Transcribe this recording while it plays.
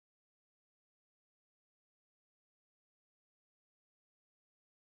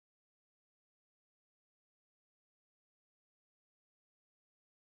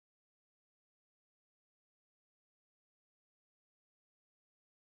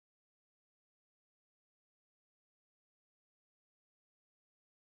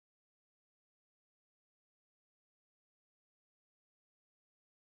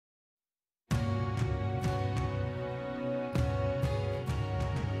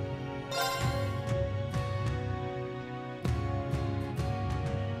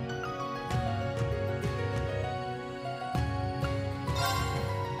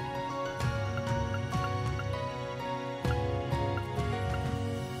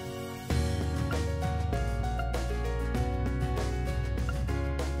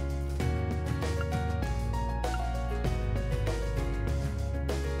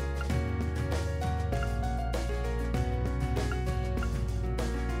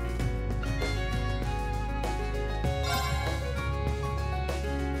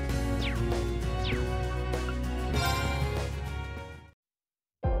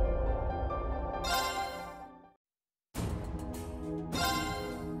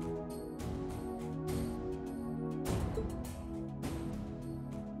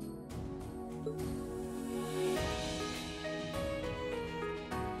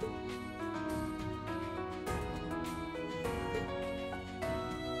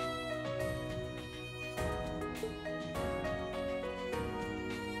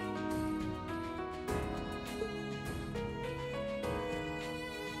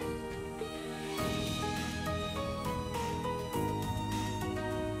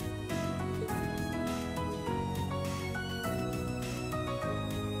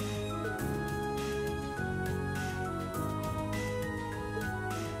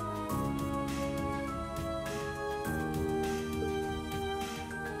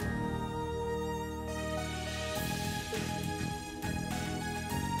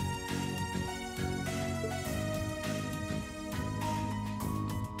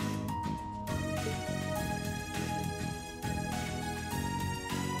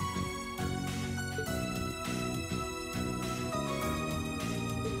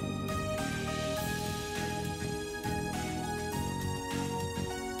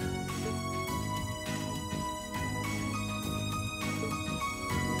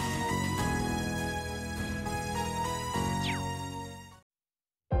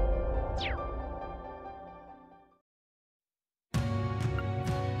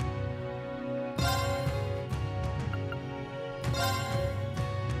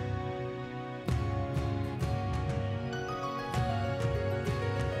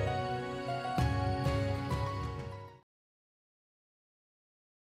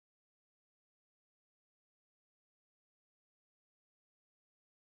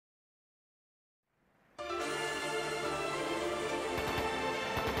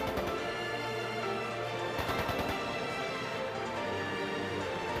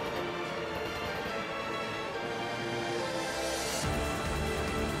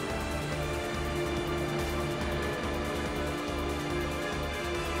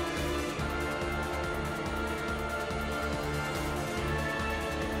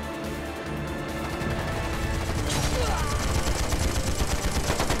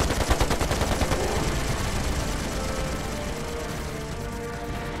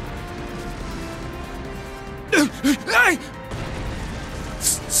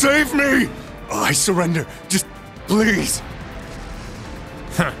Save me! Oh, I surrender. Just please.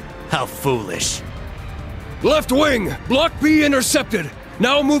 How foolish. Left wing! Block B intercepted!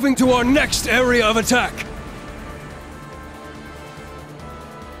 Now moving to our next area of attack!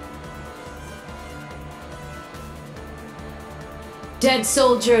 Dead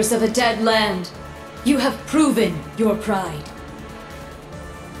soldiers of a dead land, you have proven your pride.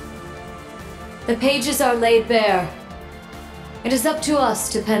 The pages are laid bare. It is up to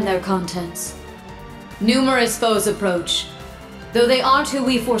us to pen their contents. Numerous foes approach. Though they aren't who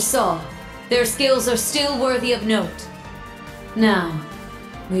we foresaw, their skills are still worthy of note. Now,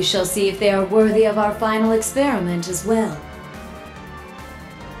 we shall see if they are worthy of our final experiment as well.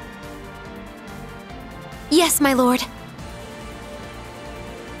 Yes, my lord.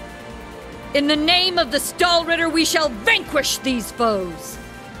 In the name of the Stahlritter, we shall vanquish these foes!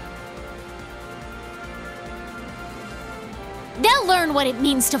 They'll learn what it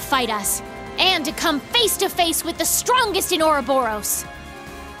means to fight us, and to come face to face with the strongest in Ouroboros.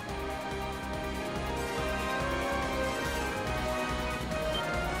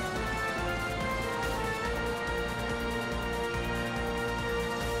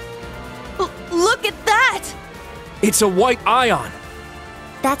 Look at that! It's a white ion!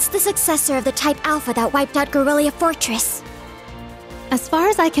 That's the successor of the Type Alpha that wiped out Guerrilla Fortress. As far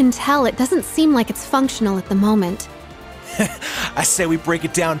as I can tell, it doesn't seem like it's functional at the moment. I say we break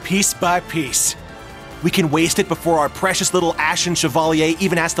it down piece by piece. We can waste it before our precious little Ashen Chevalier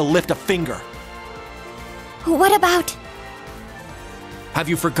even has to lift a finger. What about... Have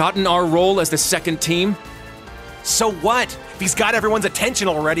you forgotten our role as the second team? So what? If he's got everyone's attention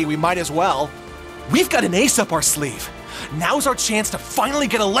already, we might as well. We've got an ace up our sleeve. Now's our chance to finally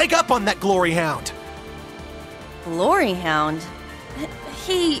get a leg up on that Glory Hound. Glory Hound?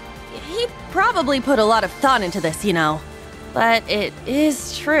 He probably put a lot of thought into this, you know. But it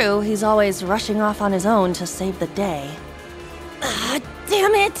is true he's always rushing off on his own to save the day.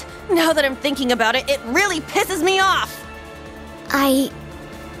 Damn it! Now that I'm thinking about it, it really pisses me off! I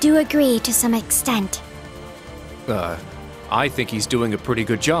do agree to some extent. I think he's doing a pretty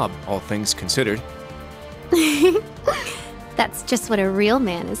good job, all things considered. That's just what a real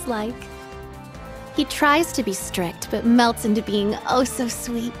man is like. He tries to be strict, but melts into being oh so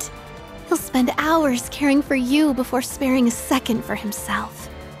sweet. He'll spend hours caring for you before sparing a second for himself.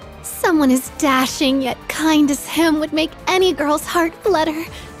 Someone as dashing yet kind as him would make any girl's heart flutter.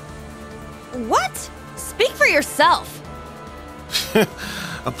 What? Speak for yourself!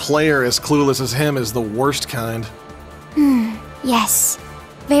 A player as clueless as him is the worst kind. Yes.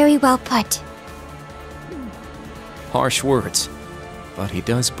 Very well put. Harsh words, but he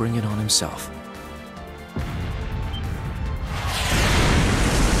does bring it on himself.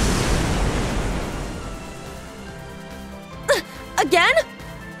 Again?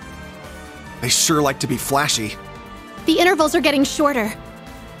 They sure like to be flashy. The intervals are getting shorter.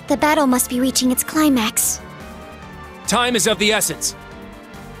 The battle must be reaching its climax. Time is of the essence.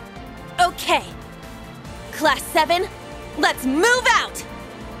 Okay. Class 7, let's move out!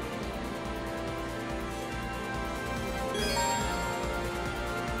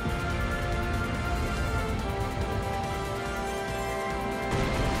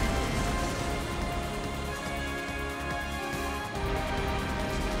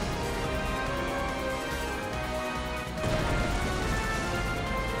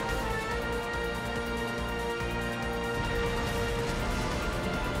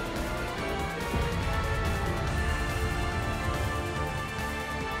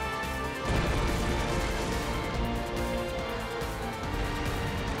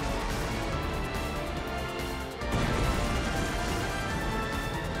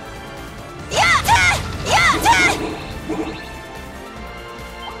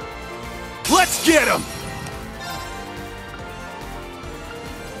 Let's get him!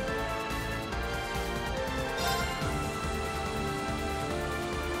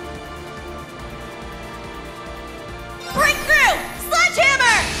 Breakthrough!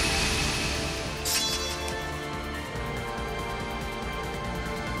 Sledgehammer!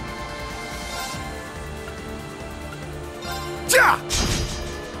 Ja!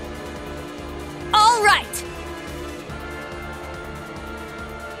 All right!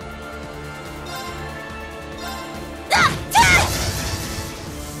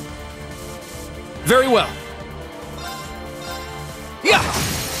 Very well. Yeah!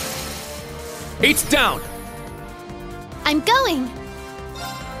 8's down. I'm going!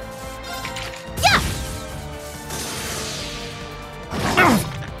 Yeah!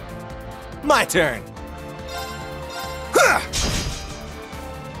 My turn.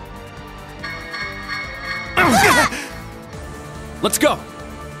 Let's go!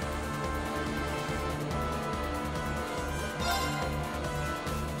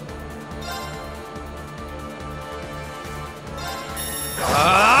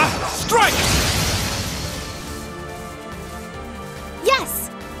 Strike! Yes!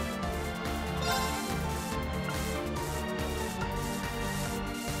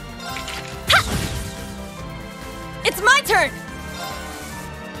 It's my turn!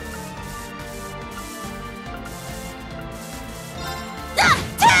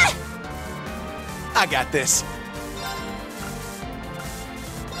 I got this.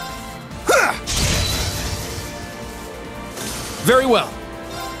 Very well.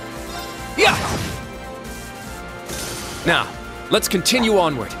 Yeah! Now, let's continue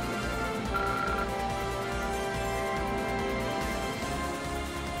onward.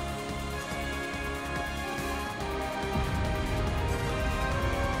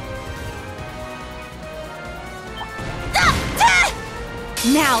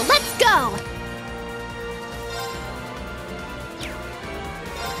 Now, let's go!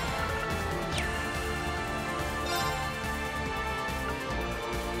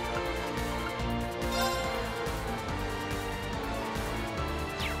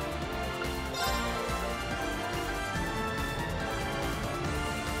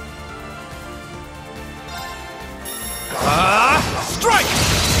 Strike!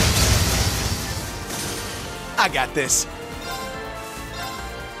 I got this.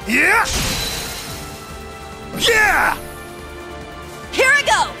 Yeah! Yeah! Here I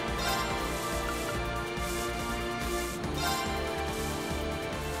go!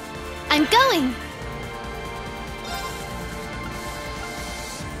 I'm going!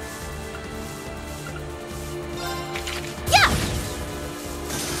 Yeah!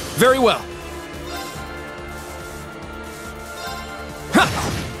 Very well.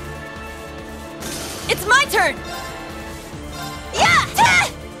 It's my turn! Yeah!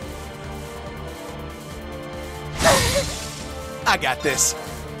 I got this.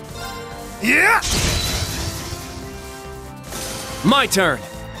 Yeah! My turn.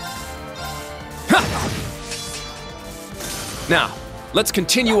 Ha! Now, let's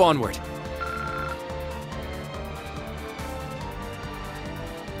continue onward.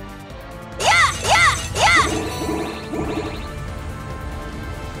 Yeah! Yeah! Yeah!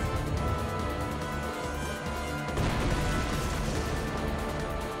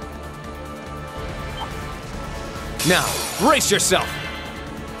 Now, brace yourself.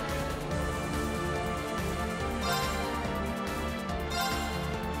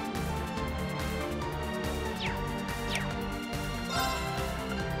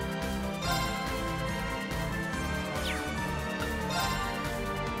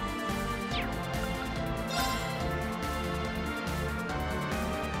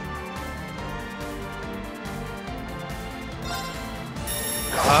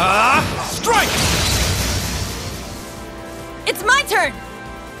 Strike! It's my turn!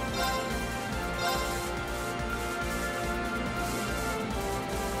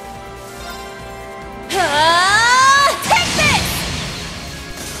 Take this!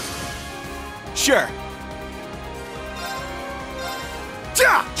 Sure.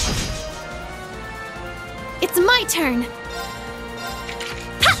 Ja! It's my turn!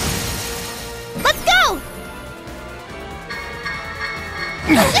 Ha! Let's go!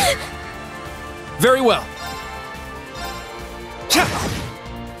 Very well.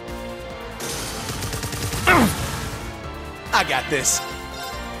 I got this.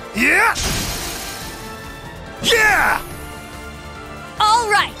 Yeah! Yeah! All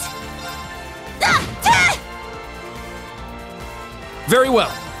right! Very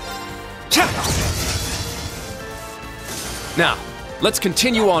well. Now, let's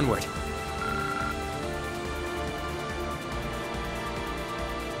continue onward.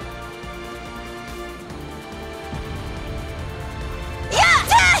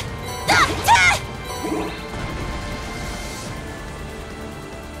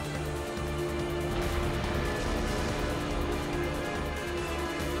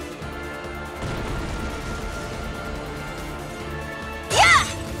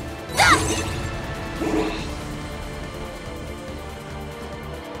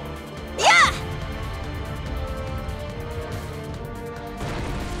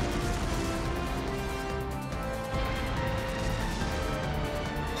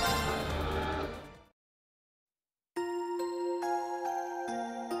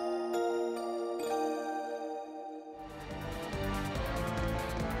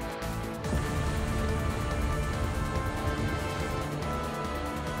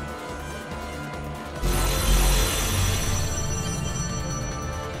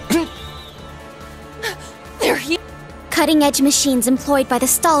 cutting-edge machines employed by the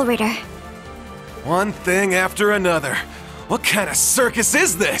Stahlritter. One thing after another. What kind of circus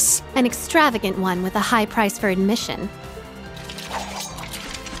is this? An extravagant one with a high price for admission.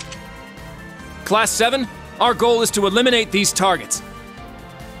 Class 7, our goal is to eliminate these targets.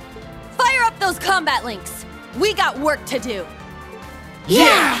 Fire up those combat links! We got work to do!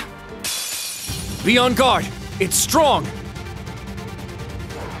 Yeah! Be on guard. It's strong.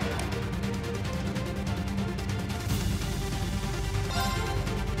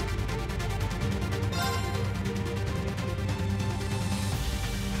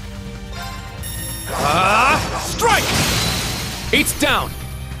 Strike! It's down.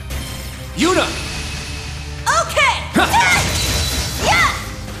 Yuna! Okay! Yeah!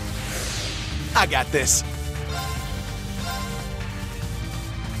 I got this.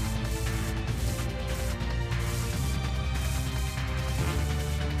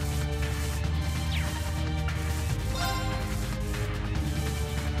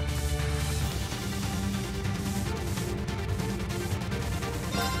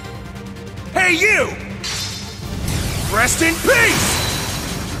 Hey, you! Rest in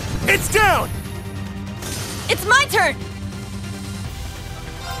peace! It's down! It's my turn!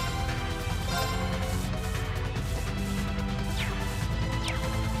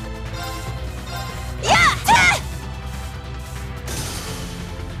 Yeah!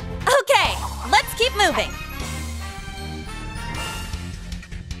 Okay, let's keep moving.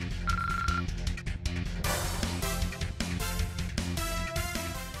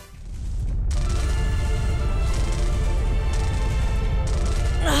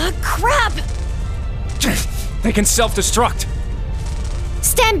 Crap! They can self-destruct.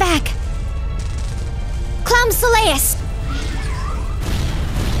 Stand back! Clown Soleus!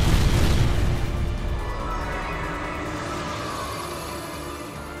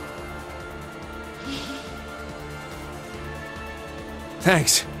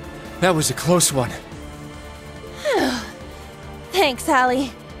 Thanks. That was a close one. Thanks,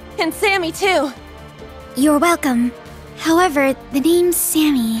 Allie. And Sammy, too. You're welcome. However, the name's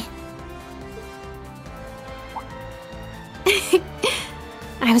Sammy.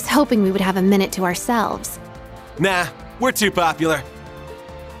 I was hoping we would have a minute to ourselves. Nah, we're too popular.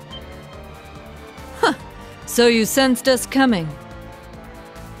 So you sensed us coming.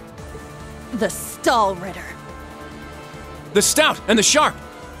 The Stahlritter. The Stout and the Sharp.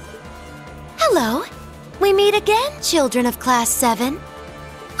 Hello. We meet again, children of Class 7.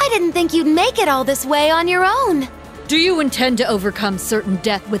 I didn't think you'd make it all this way on your own. Do you intend to overcome certain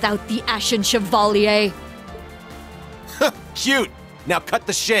death without the Ashen Chevalier? Cute. Now cut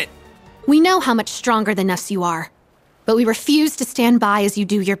the shit. We know how much stronger than us you are, but we refuse to stand by as you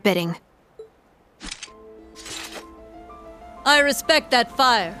do your bidding. I respect that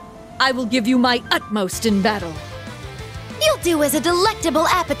fire. I will give you my utmost in battle. You'll do as a delectable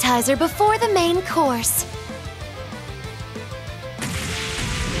appetizer before the main course.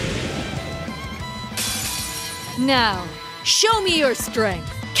 Now, show me your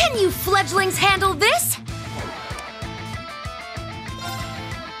strength. Can you fledglings handle this?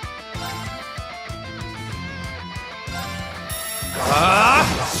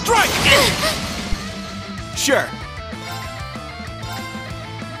 Strike! Sure.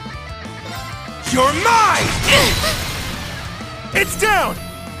 You're mine! It's down!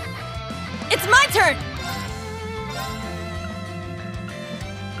 It's my turn!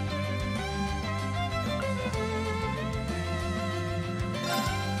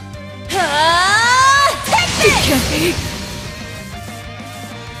 Take this!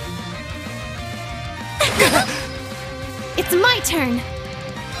 It's my turn!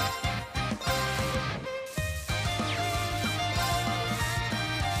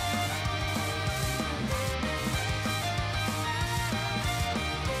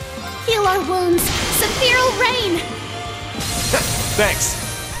 Heal our wounds! Sephiral Rain! Thanks.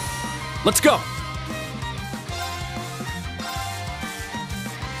 Let's go.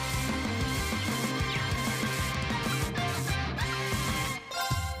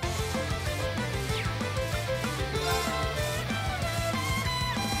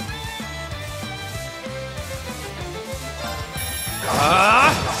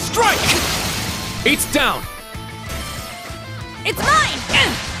 Strike! It's down. It's mine!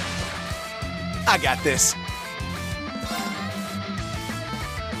 I got this.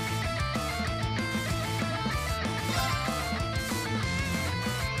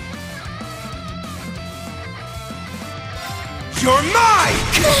 You're mine!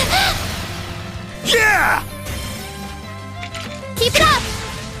 Yeah! Keep it up!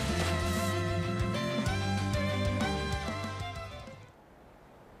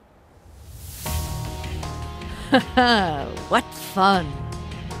 What fun.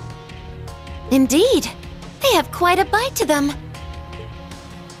 Indeed. They have quite a bite to them.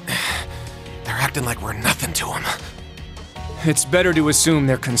 They're acting like we're nothing to them. It's better to assume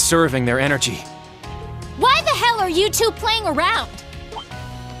they're conserving their energy. Why the hell are you two playing around?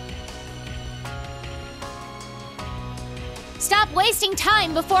 Stop wasting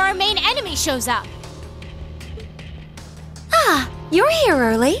time before our main enemy shows up. Ah, you're here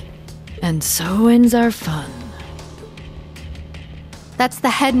early. And so ends our fun. That's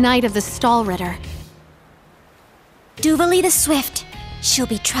the head knight of the Stall Ritter. Duvalie the Swift. She'll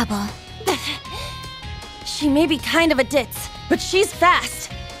be trouble. She may be kind of a ditz, but she's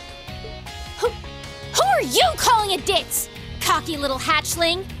fast. Who are you calling a ditz? Cocky little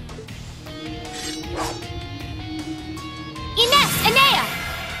hatchling? Ines, Enea!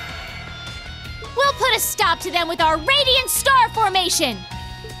 We'll put a stop to them with our Radiant Star Formation!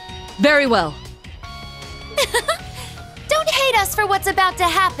 Very well. Don't hate us for what's about to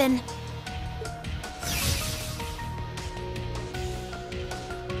happen.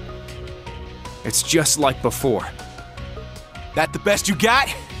 It's just like before. That the best you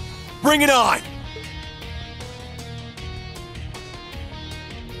got? Bring it on!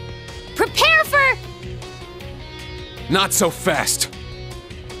 Prepare for... Not so fast.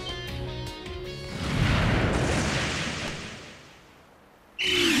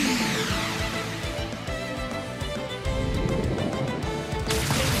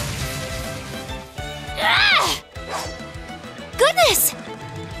 Ah! Goodness!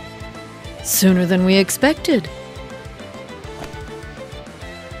 Sooner than we expected.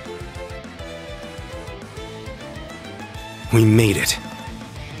 We made it.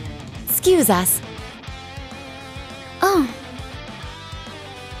 Excuse us. Oh.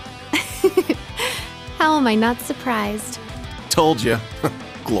 How am I not surprised? Told you.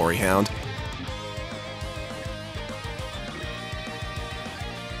 Glory Hound.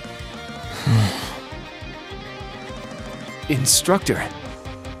 Instructor.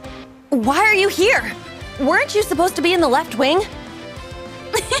 Why are you here? Weren't you supposed to be in the left wing?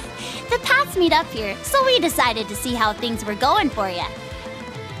 The paths meet up here, so we decided to see how things were going for you.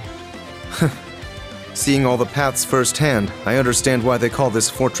 Seeing all the paths firsthand, I understand why they call this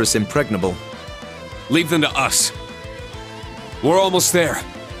fortress impregnable. Leave them to us. We're almost there.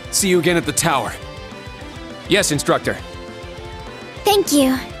 See you again at the tower. Yes, Instructor. Thank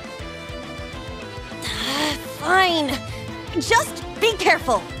you. Fine. Just be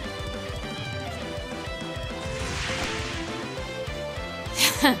careful.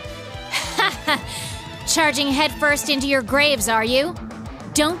 Charging headfirst into your graves, are you?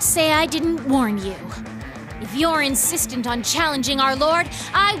 Don't say I didn't warn you. If you're insistent on challenging our lord,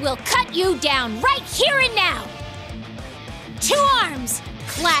 I will cut you down right here and now! 2 arms!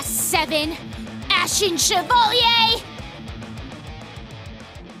 Class 7! Ashen Chevalier!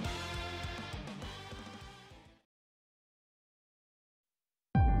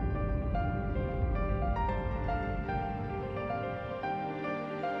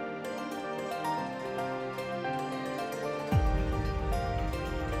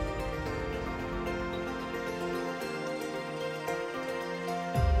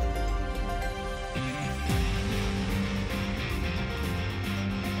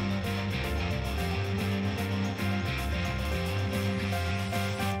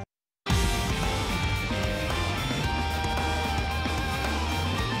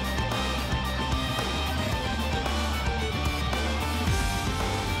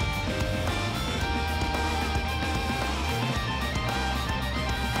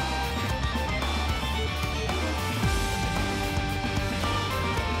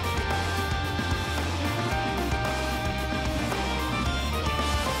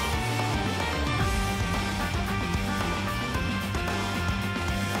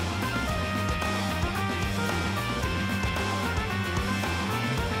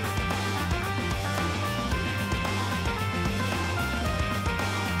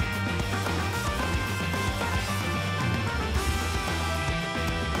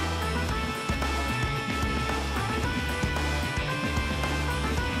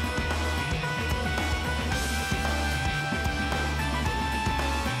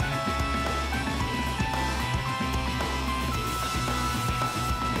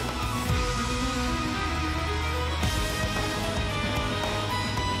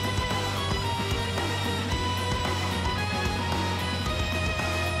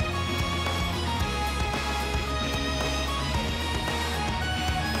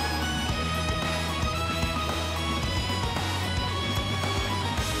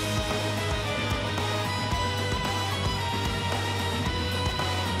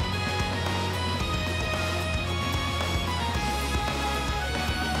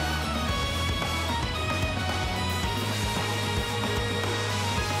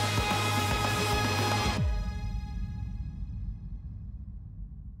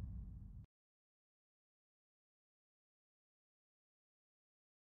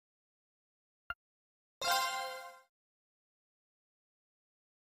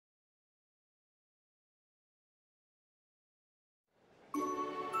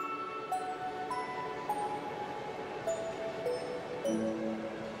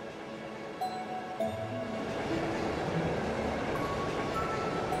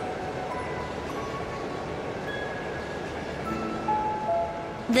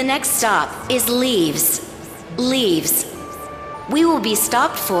 The next stop is Leaves. Leaves. We will be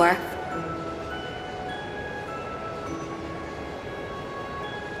stopped for...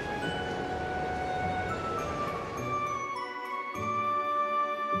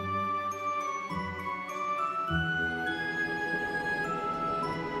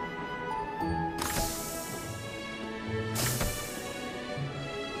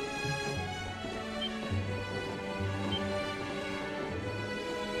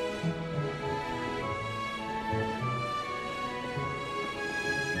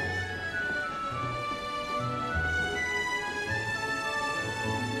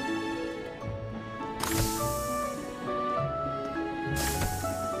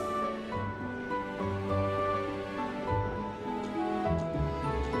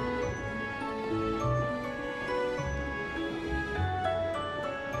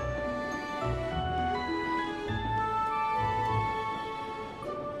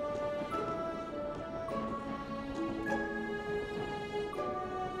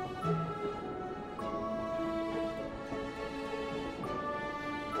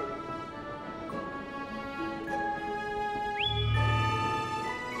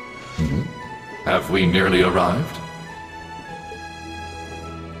 Have we nearly arrived?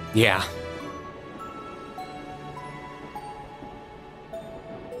 Yeah.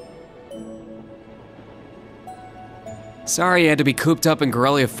 Sorry you had to be cooped up in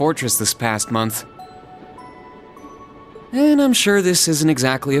Corellia Fortress this past month. And I'm sure this isn't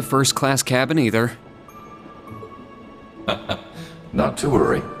exactly a first-class cabin either. Not to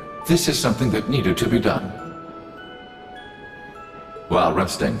worry. This is something that needed to be done. While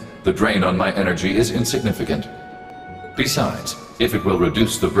resting, the drain on my energy is insignificant. Besides, if it will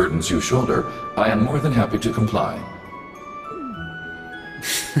reduce the burdens you shoulder, I am more than happy to comply.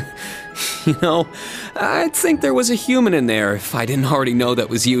 You know, I'd think there was a human in there if I didn't already know that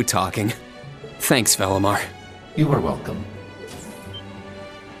was you talking. Thanks, Velimar. You are welcome.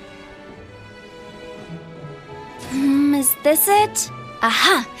 Is this it?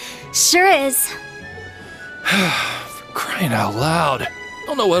 Aha! Sure is. Crying out loud.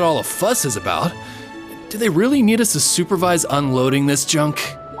 Don't know what all the fuss is about. Do they really need us to supervise unloading this junk?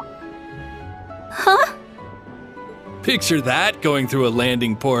 Huh? Picture that going through a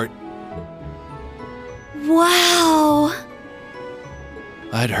landing port. Wow!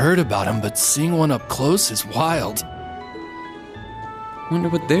 I'd heard about them, but seeing one up close is wild. Wonder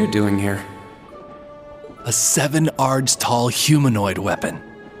what they're doing here. A 7 ards tall humanoid weapon.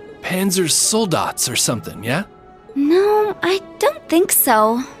 Panzersoldats or something, yeah? No, I don't think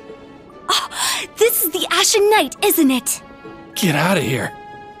so. Oh, this is the Ashen Knight, isn't it? Get out of here.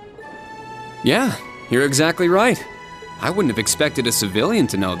 Yeah, you're exactly right. I wouldn't have expected a civilian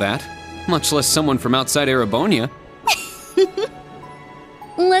to know that, much less someone from outside Erebonia.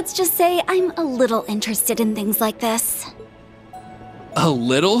 Let's just say I'm a little interested in things like this. A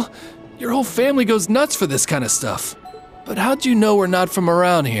little? Your whole family goes nuts for this kind of stuff. But how'd you know we're not from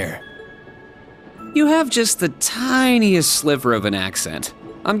around here? You have just the tiniest sliver of an accent.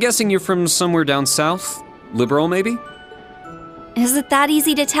 I'm guessing you're from somewhere down south? Liberal, maybe? Is it that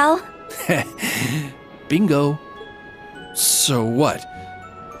easy to tell? Bingo. So what?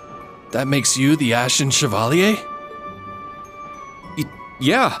 That makes you the Ashen Chevalier?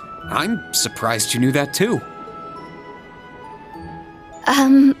 Yeah, I'm surprised you knew that too.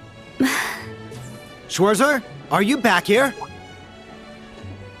 Schwarzer, are you back here?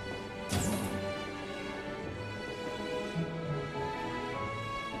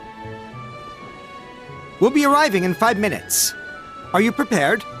 We'll be arriving in 5 minutes. Are you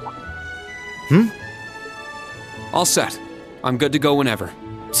prepared? All set. I'm good to go whenever.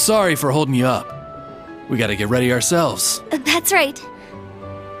 Sorry for holding you up. We gotta get ready ourselves. That's right.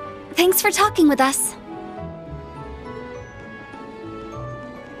 Thanks for talking with us.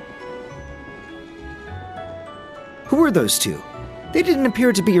 Who are those two? They didn't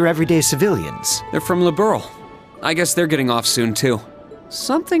appear to be your everyday civilians. They're from Liberal. I guess they're getting off soon too.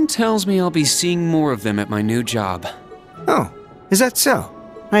 Something tells me I'll be seeing more of them at my new job. Oh, is that so?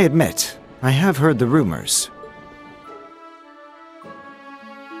 I admit, I have heard the rumors.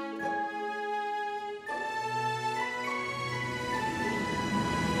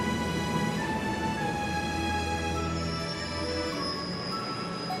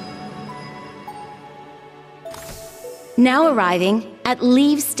 Now arriving at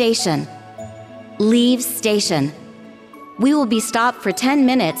Leave Station. Leave Station. We will be stopped for 10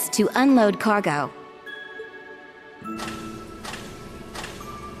 minutes to unload cargo.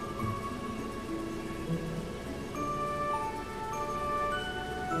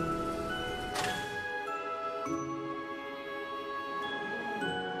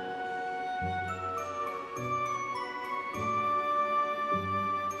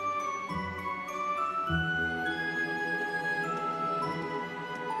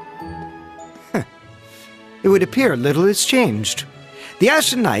 it would appear little has changed. The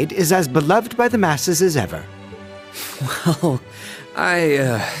Ashen Knight is as beloved by the masses as ever. Well,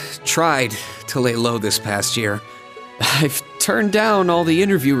 I tried to lay low this past year. I've turned down all the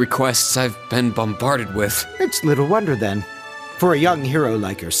interview requests I've been bombarded with. It's little wonder then. For a young hero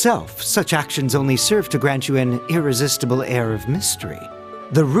like yourself, such actions only serve to grant you an irresistible air of mystery.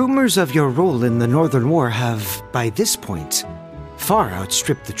 The rumors of your role in the Northern War have, by this point, far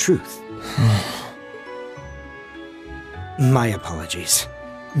outstripped the truth. My apologies.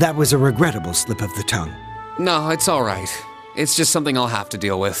 That was a regrettable slip of the tongue. No, it's all right. It's just something I'll have to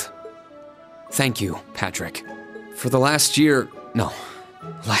deal with. Thank you, Patrick. For the last 2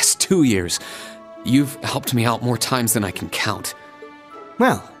 years, you've helped me out more times than I can count.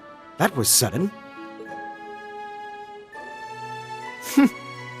 Well, that was sudden.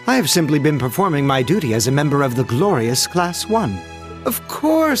 I have simply been performing my duty as a member of the glorious Class 1. Of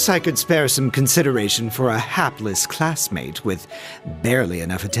course I could spare some consideration for a hapless classmate with barely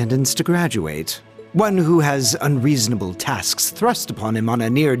enough attendance to graduate. One who has unreasonable tasks thrust upon him on a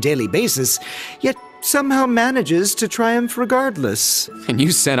near-daily basis, yet somehow manages to triumph regardless. And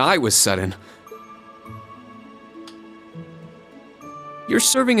you said I was sudden. You're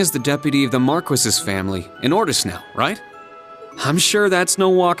serving as the deputy of the Marquis's family in Ordis now, right? I'm sure that's no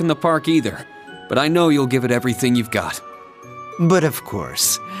walk in the park either, but I know you'll give it everything you've got. But of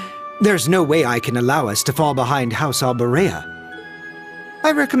course, there's no way I can allow us to fall behind House Alberea.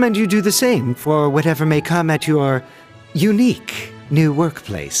 I recommend you do the same for whatever may come at your unique new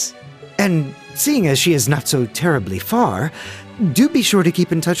workplace. And seeing as she is not so terribly far, do be sure to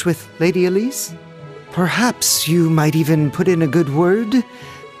keep in touch with Lady Elise. Perhaps you might even put in a good word.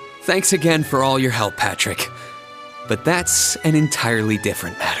 Thanks again for all your help, Patrick. But that's an entirely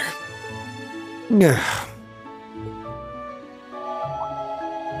different matter.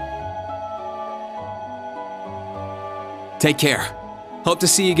 Take care. Hope to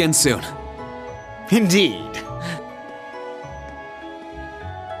see you again soon. Indeed.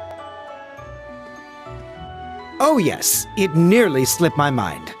 Oh yes, it nearly slipped my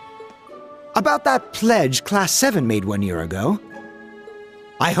mind. About that pledge Class 7 made 1 year ago.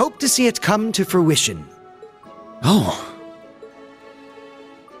 I hope to see it come to fruition. Oh.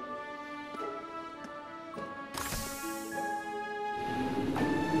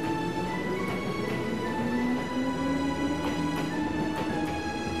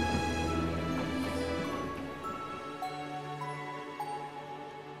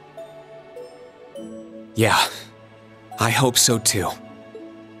 Yeah, I hope so too.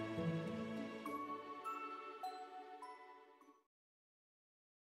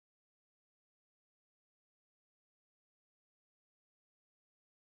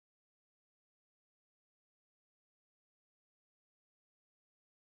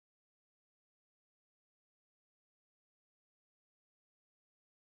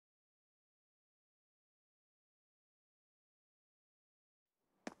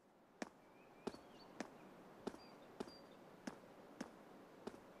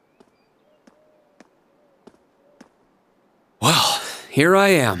 Well, here I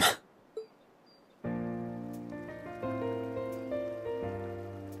am.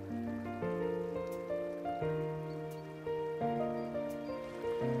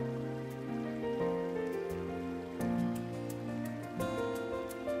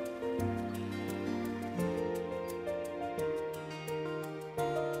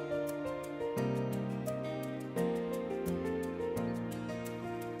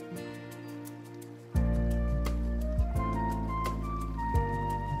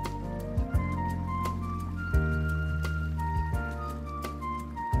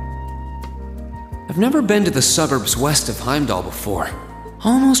 I've never been to the suburbs west of Heimdall before.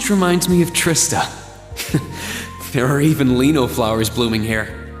 Almost reminds me of Trista. There are even lino flowers blooming here.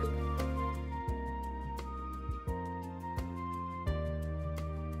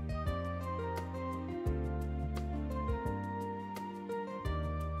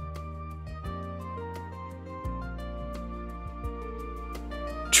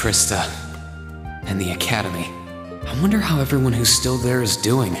 Trista and the Academy. I wonder how everyone who's still there is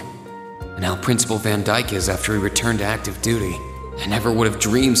doing. And how Principal Van Dyke is after he returned to active duty. I never would have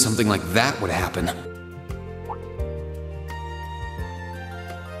dreamed something like that would happen.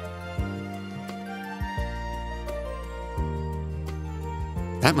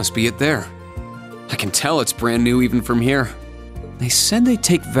 That must be it there. I can tell it's brand new even from here. They said they'd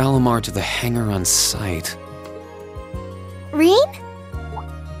take Valimar to the hangar on site. Rean?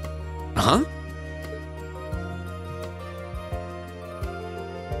 Huh?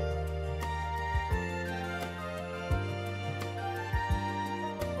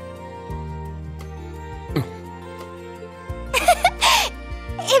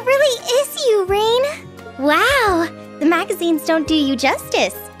 magazines don't do you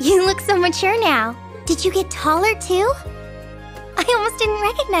justice. You look so mature now. Did you get taller too? I almost didn't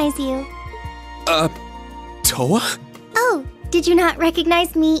recognize you. Toa? Oh, did you not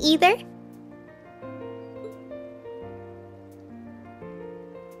recognize me either?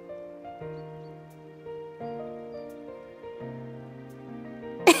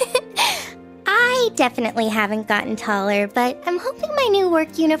 I definitely haven't gotten taller, but I'm hoping my new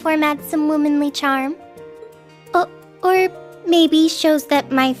work uniform adds some womanly charm. Or maybe shows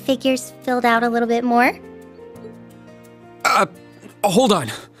that my figure's filled out a little bit more. Hold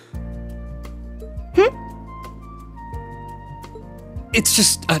on. It's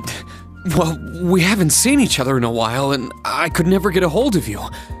just, well, we haven't seen each other in a while, and I could never get a hold of you.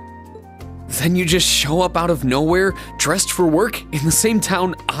 Then you just show up out of nowhere, dressed for work, in the same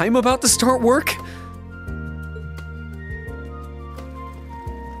town I'm about to start work?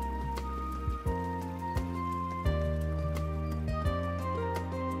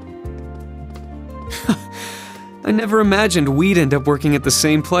 I never imagined we'd end up working at the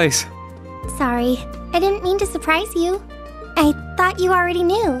same place. Sorry, I didn't mean to surprise you. I thought you already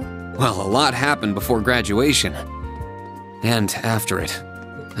knew. Well, a lot happened before graduation. And after it.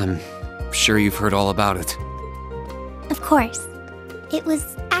 I'm sure you've heard all about it. Of course. It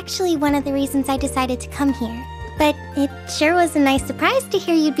was actually one of the reasons I decided to come here. But it sure was a nice surprise to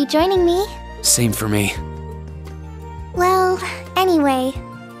hear you'd be joining me. Same for me. Well, anyway,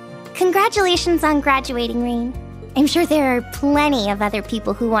 congratulations on graduating, Rain. I'm sure there are plenty of other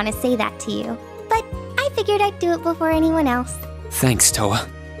people who want to say that to you, but I figured I'd do it before anyone else. Thanks, Toa.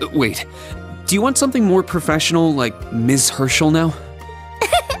 Wait, do you want something more professional, like Ms. Herschel now?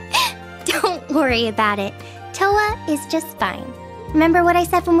 Don't worry about it. Toa is just fine. Remember what I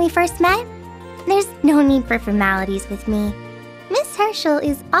said when we first met? There's no need for formalities with me. Miss Herschel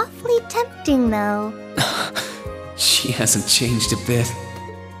is awfully tempting, though. She hasn't changed a bit.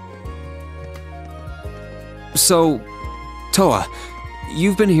 So, Toa,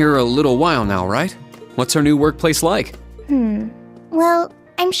 you've been here a little while now, right? What's our new workplace like? Well,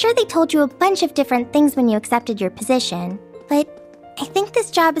 I'm sure they told you a bunch of different things when you accepted your position, but I think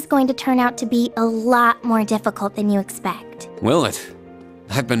this job is going to turn out to be a lot more difficult than you expect. Will it?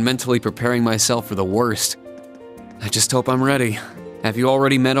 I've been mentally preparing myself for the worst. I just hope I'm ready. Have you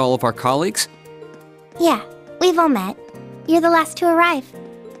already met all of our colleagues? Yeah, we've all met. You're the last to arrive.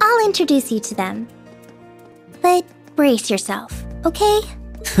 I'll introduce you to them. But brace yourself, okay?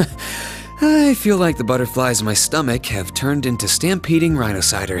 I feel like the butterflies in my stomach have turned into stampeding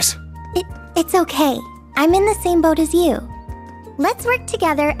rhinociders. It's okay. I'm in the same boat as you. Let's work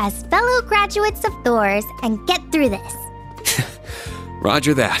together as fellow graduates of Thor's and get through this.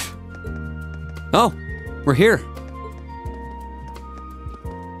 Roger that. Oh, we're here.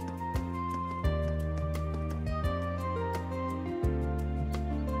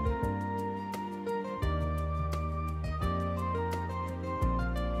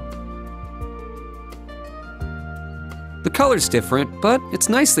 The color's different, but it's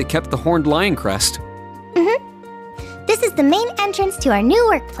nice they kept the horned lion crest. This is the main entrance to our new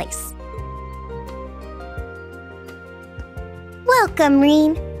workplace. Welcome,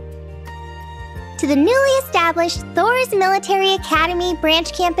 Reen, to the newly established Thor's Military Academy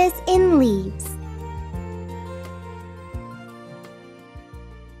branch campus in Leaves.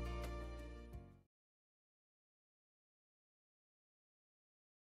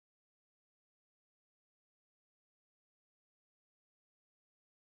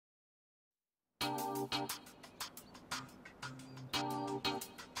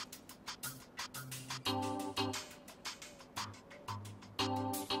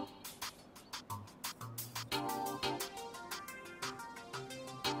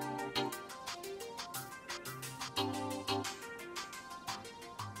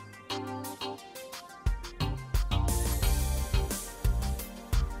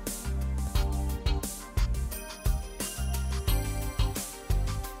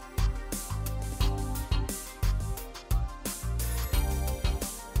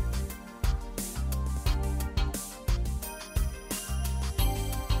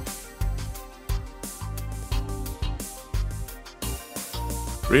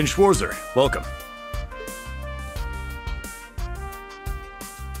 Reen Schwarzer, welcome.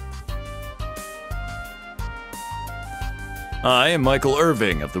 I am Michael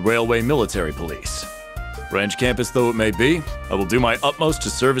Irving of the Railway Military Police. Branch campus though it may be, I will do my utmost to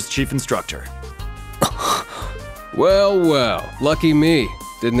serve as chief instructor. Well, well, lucky me.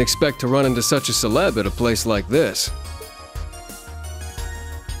 Didn't expect to run into such a celeb at a place like this.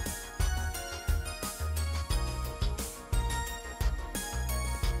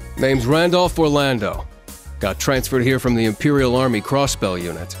 Name's Randolph Orlando. Got transferred here from the Imperial Army Crossbell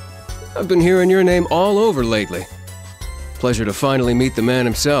Unit. I've been hearing your name all over lately. Pleasure to finally meet the man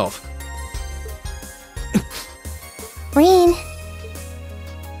himself. Reen.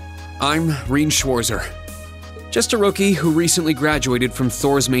 I'm Reen Schwarzer. Just a rookie who recently graduated from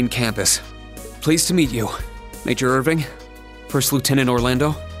Thor's main campus. Pleased to meet you, Major Irving, First Lieutenant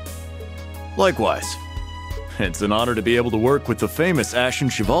Orlando. Likewise. It's an honor to be able to work with the famous Ashen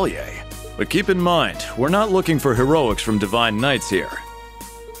Chevalier. But keep in mind, we're not looking for heroics from Divine Knights here.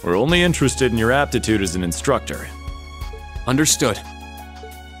 We're only interested in your aptitude as an instructor. Understood.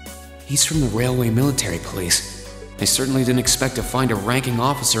 He's from the Railway Military Police. I certainly didn't expect to find a ranking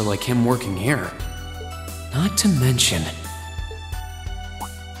officer like him working here. Not to mention...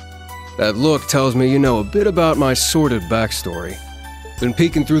 That look tells me you know a bit about my sordid backstory. Been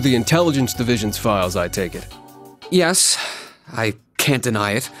peeking through the Intelligence Division's files, I take it. Yes, I can't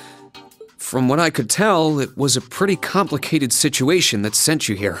deny it. From what I could tell, it was a pretty complicated situation that sent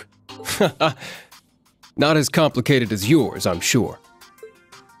you here. Not as complicated as yours, I'm sure.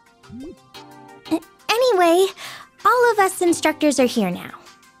 Anyway, all of us instructors are here now.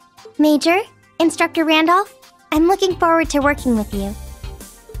 Major, Instructor Randolph, I'm looking forward to working with you.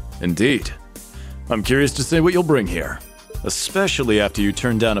 Indeed. I'm curious to see what you'll bring here, especially after you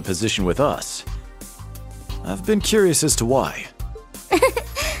turn down a position with us. I've been curious as to why.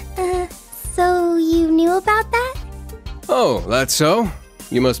 So you knew about that? Oh, that's so?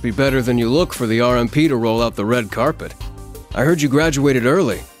 You must be better than you look for the RMP to roll out the red carpet. I heard you graduated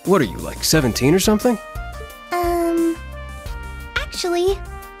early. What are you, like 17 or something? Actually,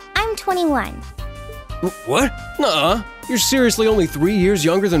 I'm 21. What? Nuh-uh. You're seriously only 3 years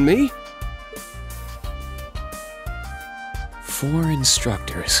younger than me? 4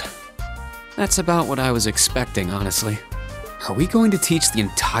 instructors. That's about what I was expecting, honestly. Are we going to teach the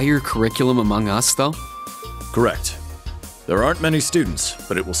entire curriculum among us, though? Correct. There aren't many students,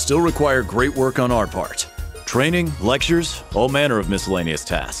 but it will still require great work on our part. Training, lectures, all manner of miscellaneous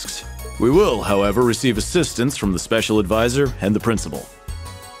tasks. We will, however, receive assistance from the special advisor and the principal.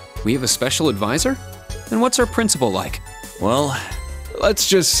 We have a special advisor? And what's our principal like? Well, let's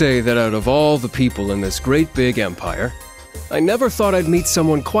just say that out of all the people in this great big empire, I never thought I'd meet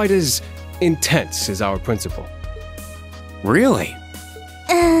someone quite as intense as our principal. Really?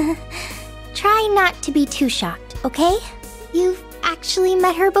 Try not to be too shocked, okay? You've actually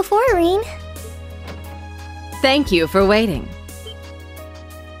met her before, Reen. Thank you for waiting.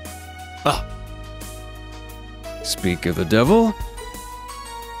 Ah. Speak of the devil.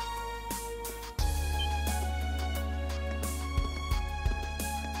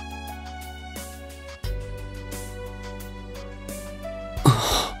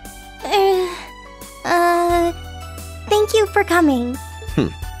 Thank you for coming.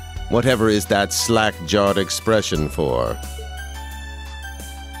 Whatever is that slack-jawed expression for?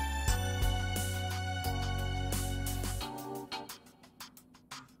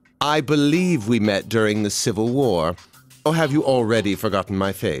 I believe we met during the Civil War. Or have you already forgotten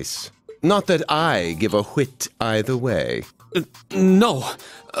my face? Not that I give a whit either way. No,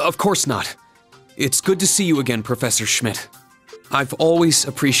 of course not. It's good to see you again, Professor Schmidt. I've always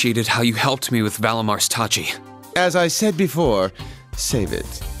appreciated how you helped me with Valamar's Tachi. As I said before, save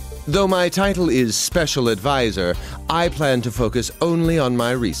it. Though my title is Special Advisor, I plan to focus only on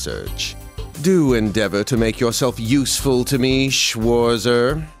my research. Do endeavor to make yourself useful to me,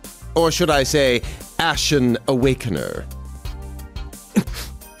 Schwarzer. Or should I say, Ashen Awakener.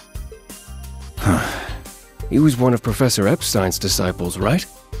 He was one of Professor Epstein's disciples, right?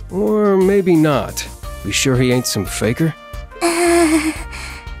 Or maybe not. You sure he ain't some faker?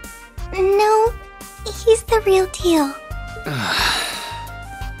 No, he's the real deal.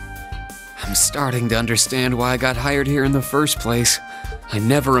 I'm starting to understand why I got hired here in the first place. I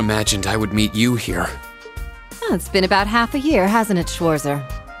never imagined I would meet you here. Oh, it's been about half a year, hasn't it, Schwarzer?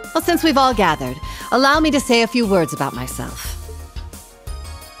 Well, since we've all gathered, allow me to say a few words about myself.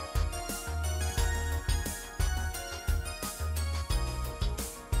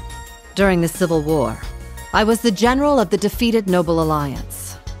 During the Civil War, I was the general of the defeated Noble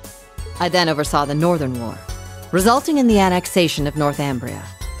Alliance. I then oversaw the Northern War, resulting in the annexation of Northumbria.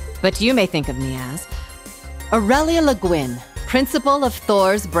 But you may think of me as Aurelia Le Guin, principal of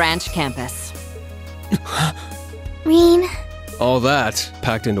Thor's branch campus. Reen. All that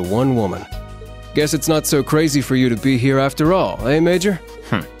packed into one woman. Guess it's not so crazy for you to be here after all, eh, Major?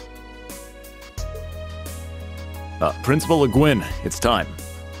 Principal Le Guin, it's time.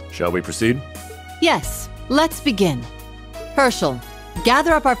 Shall we proceed? Yes, let's begin. Herschel,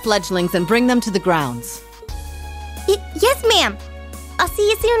 gather up our fledglings and bring them to the grounds. Yes, ma'am. I'll see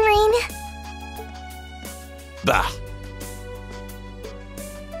you soon, Reen. Bah.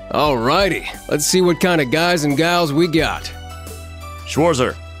 Alrighty, let's see what kind of guys and gals we got.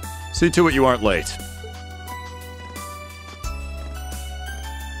 Schwarzer, see to it you aren't late.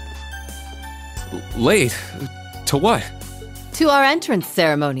 Late? To what? To our entrance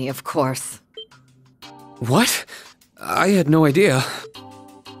ceremony, of course. What? I had no idea.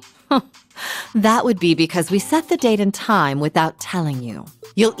 That would be because we set the date and time without telling you.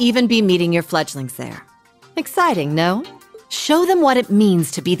 You'll even be meeting your fledglings there. Exciting, no? Show them what it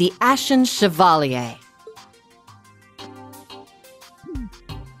means to be the Ashen Chevalier.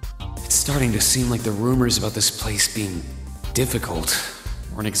 It's starting to seem like the rumors about this place being difficult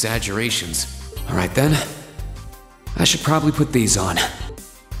weren't exaggerations. Alright then, I should probably put these on.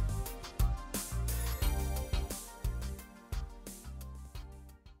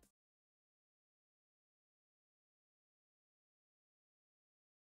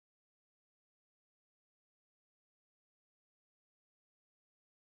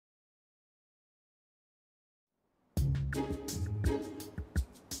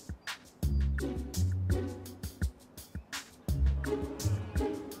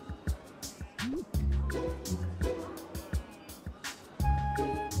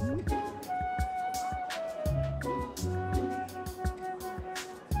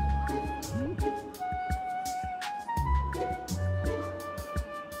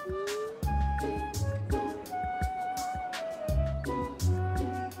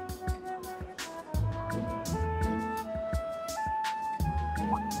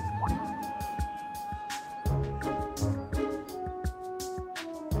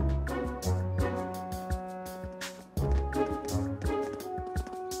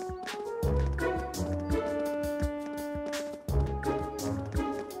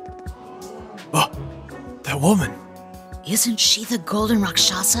 That woman. Isn't she the Golden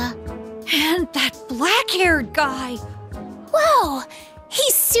Rakshasa? And that black-haired guy! Whoa!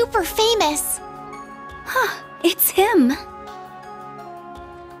 He's super famous! Huh, it's him.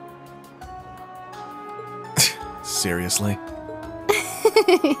 Seriously?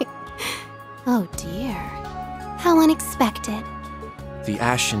 Oh dear. How unexpected. The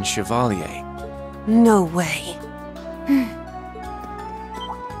Ashen Chevalier. No way.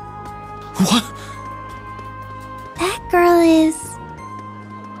 What? That girl is...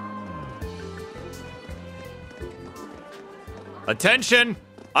 Attention!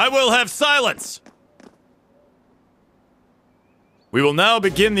 I will have silence! We will now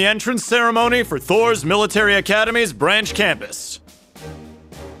begin the entrance ceremony for Thor's Military Academy's branch campus.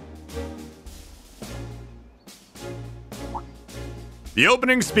 The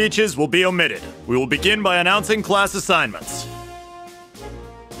opening speeches will be omitted. We will begin by announcing class assignments.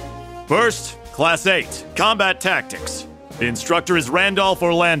 First, Class 8, Combat Tactics. The instructor is Randolph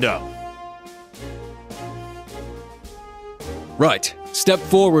Orlando. Right. Step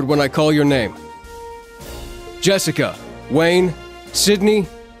forward when I call your name. Jessica, Wayne, Sydney,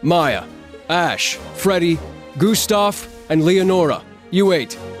 Maya, Ash, Freddie, Gustav, and Leonora. You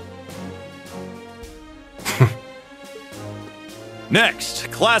 8.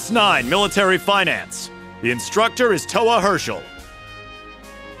 Next, Class 9, Military Finance. The instructor is Toa Herschel.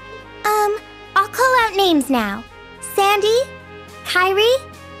 I'll call out names now. Sandy, Kyrie,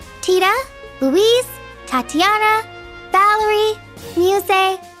 Tita, Louise, Tatiana, Valerie,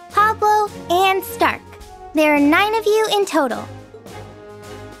 Muse, Pablo, and Stark. There are 9 of you in total.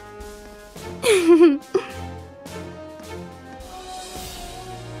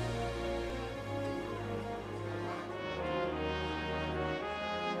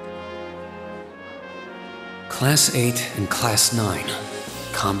 Class 8 and Class 9.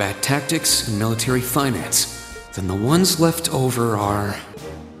 Combat Tactics and Military Finance. Then the ones left over are...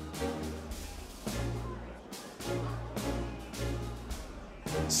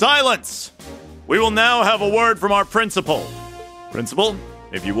 Silence! We will now have a word from our principal. Principal,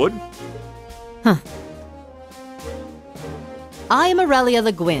 if you would. I am Aurelia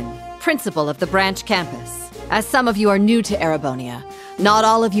Le Guin, principal of the branch campus. As some of you are new to Erebonia, not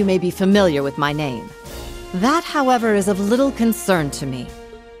all of you may be familiar with my name. That, however, is of little concern to me.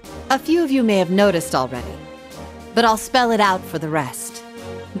 A few of you may have noticed already, but I'll spell it out for the rest.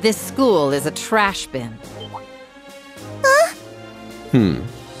 This school is a trash bin.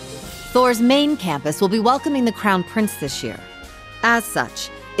 Thor's main campus will be welcoming the Crown Prince this year. As such,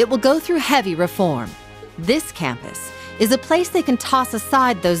 it will go through heavy reform. This campus is a place they can toss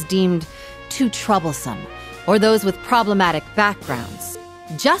aside those deemed too troublesome, or those with problematic backgrounds.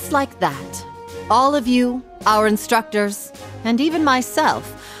 Just like that, all of you, our instructors, and even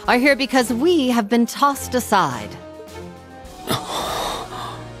myself, are here because we have been tossed aside.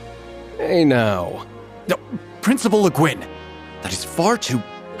 Hey now. Principal Le Guin, that is far too...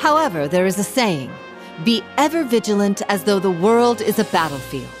 However, there is a saying, be ever vigilant as though the world is a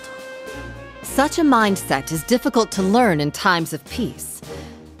battlefield. Such a mindset is difficult to learn in times of peace.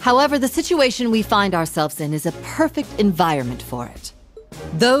 However, the situation we find ourselves in is a perfect environment for it.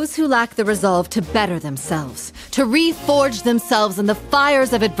 Those who lack the resolve to better themselves, to reforge themselves in the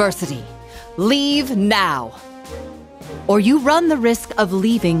fires of adversity, leave now. Or you run the risk of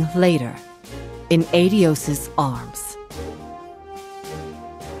leaving later, in Adios's arms.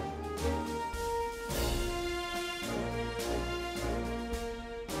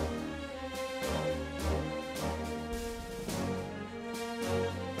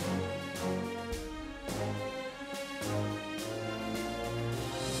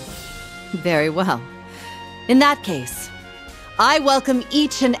 Very well. In that case, I welcome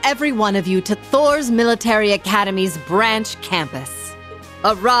each and every one of you to Thor's Military Academy's branch campus.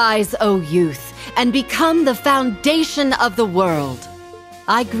 Arise, O youth, and become the foundation of the world.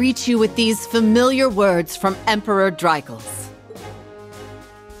 I greet you with these familiar words from Emperor Dreikels.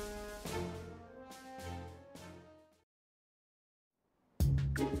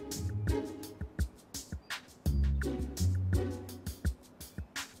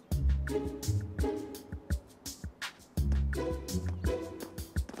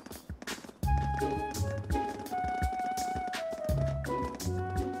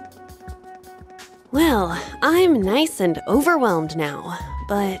 Well, I'm nice and overwhelmed now,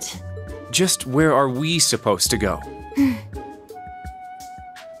 but... Just where are we supposed to go?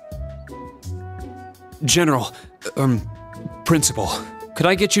 General, Principal, could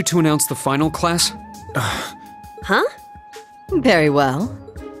I get you to announce the final class? Huh? Very well.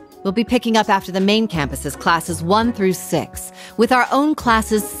 We'll be picking up after the main campus's classes 1 through 6, with our own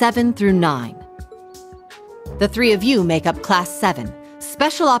classes 7 through 9. The 3 of you make up Class 7,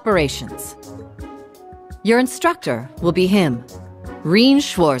 Special Operations. Your instructor will be him, Reen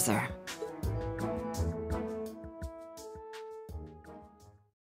Schwarzer.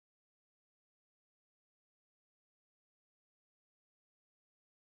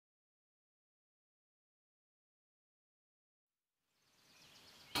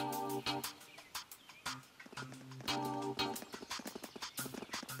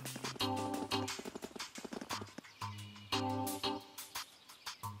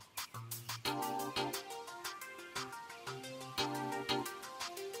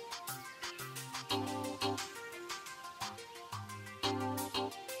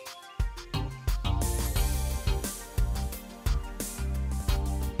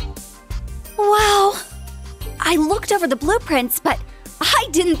 Wow! I looked over the blueprints, but I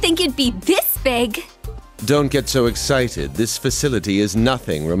didn't think it'd be this big. Don't get so excited. This facility is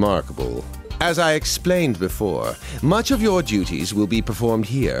nothing remarkable. As I explained before, much of your duties will be performed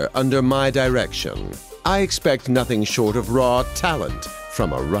here under my direction. I expect nothing short of raw talent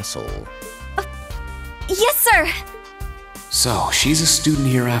from a Russell. Yes, sir! So, she's a student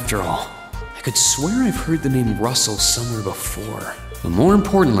here after all. I could swear I've heard the name Russell somewhere before. But more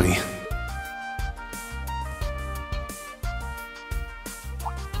importantly...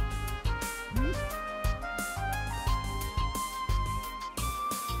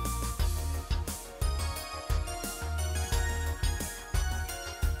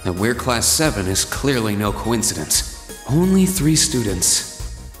 that we're Class 7 is clearly no coincidence. Only 3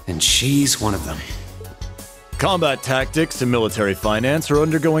 students, and she's one of them. Combat tactics and military finance are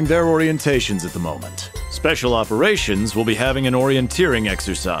undergoing their orientations at the moment. Special operations will be having an orienteering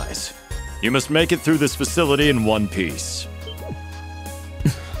exercise. You must make it through this facility in one piece.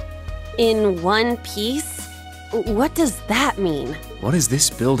 In one piece? What does that mean? What is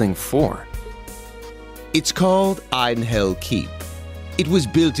this building for? It's called Einhell Keep. It was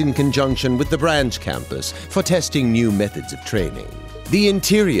built in conjunction with the branch campus for testing new methods of training. The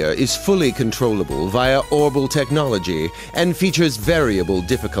interior is fully controllable via orbal technology and features variable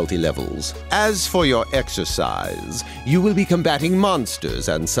difficulty levels. As for your exercise, you will be combating monsters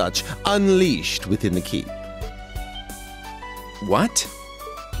and such unleashed within the keep. What?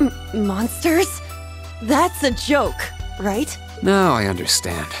 Monsters? That's a joke, right? Now I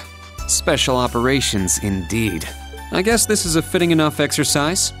understand. Special operations indeed. I guess this is a fitting enough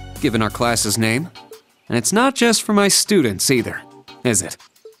exercise, given our class's name. And it's not just for my students either, is it?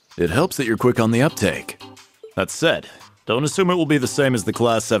 It helps that you're quick on the uptake. That said, don't assume it will be the same as the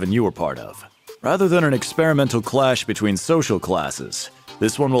Class 7 you were part of. Rather than an experimental clash between social classes,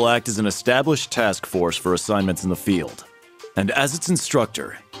 this one will act as an established task force for assignments in the field. And as its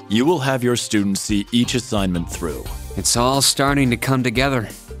instructor, you will have your students see each assignment through. It's all starting to come together.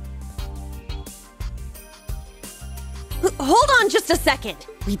 Hold on just a second.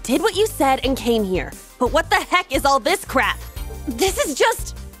 We did what you said and came here. But what the heck is all this crap? This is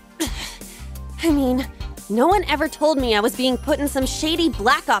just... I mean, no one ever told me I was being put in some shady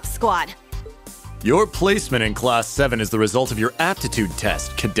Black Ops squad. Your placement in Class 7 is the result of your aptitude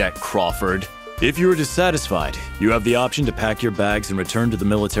test, Cadet Crawford. If you are dissatisfied, you have the option to pack your bags and return to the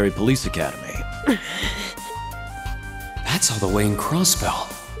Military Police Academy. That's all the way in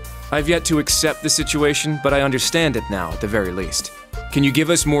Crossbell. I've yet to accept the situation, but I understand it now, at the very least. Can you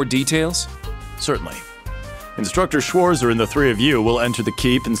give us more details? Certainly. Instructor Schwarzer and the three of you will enter the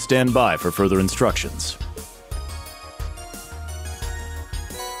keep and stand by for further instructions.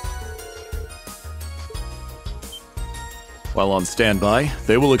 While on standby,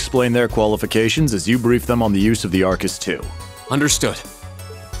 they will explain their qualifications as you brief them on the use of the Arcus II. Understood.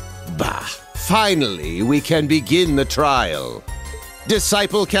 Bah! Finally, we can begin the trial.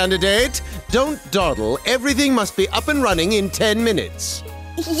 Disciple candidate, don't dawdle. Everything must be up and running in 10 minutes.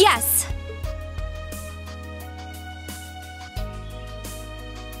 Yes.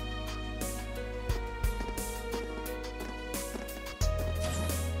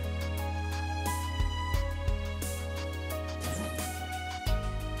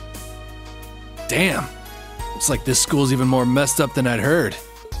 Damn. Looks like this school's even more messed up than I'd heard.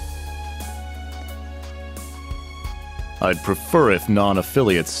 I'd prefer if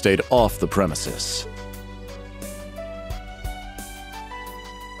non-affiliates stayed off the premises.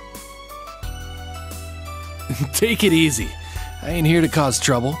 Take it easy. I ain't here to cause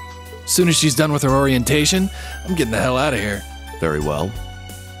trouble. As soon as she's done with her orientation, I'm getting the hell out of here. Very well.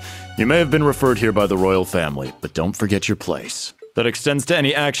 You may have been referred here by the royal family, but don't forget your place. That extends to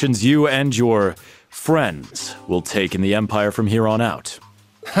any actions you and your friends will take in the Empire from here on out.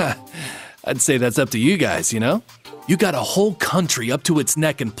 I'd say that's up to you guys, you know? You got a whole country up to its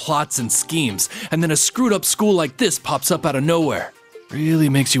neck in plots and schemes, and then a screwed up school like this pops up out of nowhere. Really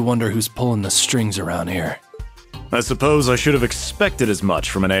makes you wonder who's pulling the strings around here. I suppose I should have expected as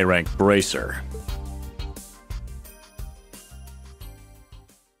much from an A-rank bracer.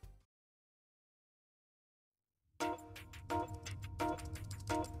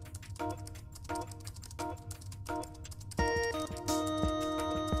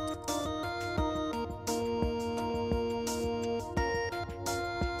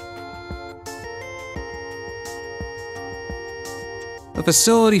 A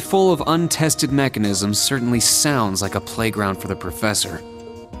facility full of untested mechanisms certainly sounds like a playground for the professor.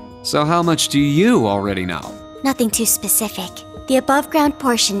 So how much do you already know? Nothing too specific. The above-ground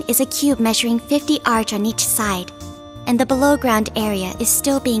portion is a cube measuring 50 arch on each side, and the below-ground area is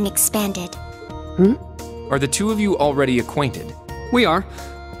still being expanded. Are the two of you already acquainted? We are.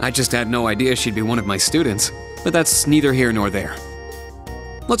 I just had no idea she'd be one of my students, but that's neither here nor there.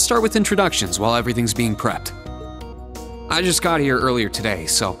 Let's start with introductions while everything's being prepped. I just got here earlier today,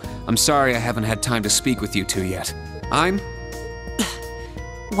 so I'm sorry I haven't had time to speak with you two yet. I'm...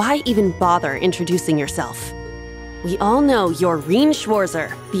 Why even bother introducing yourself? We all know you're Reen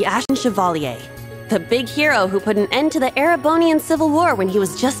Schwarzer, the Ashen Chevalier, the big hero who put an end to the Erebonian Civil War when he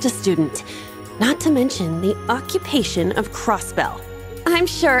was just a student. Not to mention the occupation of Crossbell. I'm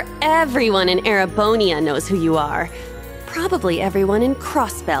sure everyone in Erebonia knows who you are. Probably everyone in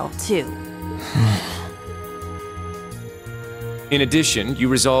Crossbell, too. In addition, you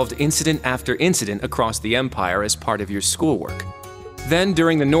resolved incident after incident across the Empire as part of your schoolwork. Then,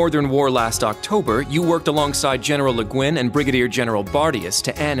 during the Northern War last October, you worked alongside General Le Guin and Brigadier General Bardius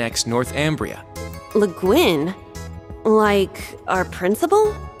to annex Northumbria. Le Guin? Like, our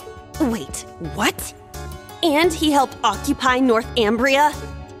principal? Wait, what? And he helped occupy Northumbria?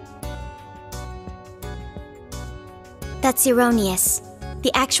 That's erroneous.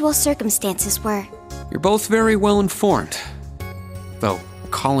 The actual circumstances were... You're both very well informed. Though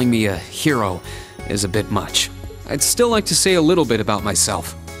calling me a hero is a bit much. I'd still like to say a little bit about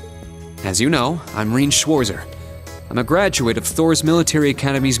myself. As you know, I'm Reen Schwarzer. I'm a graduate of Thor's Military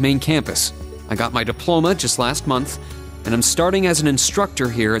Academy's main campus. I got my diploma just last month, and I'm starting as an instructor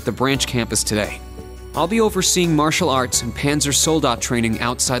here at the branch campus today. I'll be overseeing martial arts and Panzer Soldat training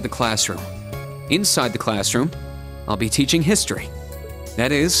outside the classroom. Inside the classroom, I'll be teaching history.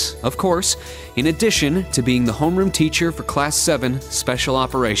 That is, of course, in addition to being the homeroom teacher for Class 7 Special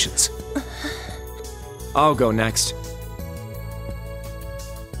Operations. I'll go next.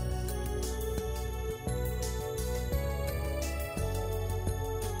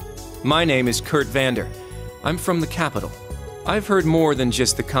 My name is Kurt Vander. I'm from the capital. I've heard more than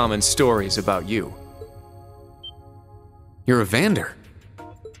just the common stories about you. You're a Vander?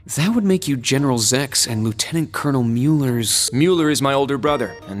 That would make you General Zex and Lieutenant Colonel Mueller's... Mueller is my older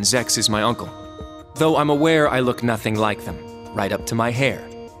brother, and Zex is my uncle. Though I'm aware I look nothing like them, right up to my hair.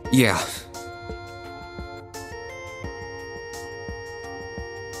 Yeah.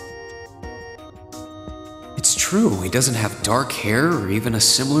 true. He doesn't have dark hair or even a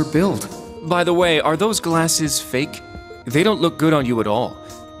similar build. By the way, are those glasses fake? They don't look good on you at all.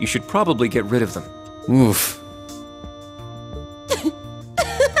 You should probably get rid of them. Oof.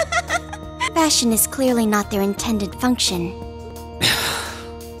 Fashion is clearly not their intended function.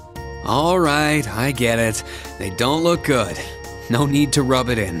 All right, I get it. They don't look good. No need to rub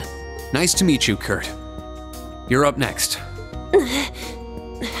it in. Nice to meet you, Kurt. You're up next.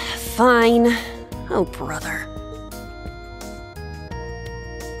 Fine. Oh, brother.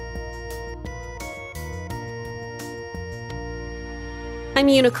 I'm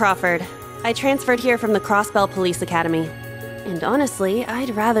Una Crawford. I transferred here from the Crossbell Police Academy. And honestly,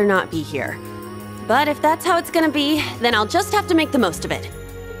 I'd rather not be here. But if that's how it's gonna be, then I'll just have to make the most of it.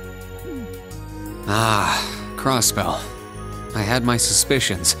 Ah, Crossbell. I had my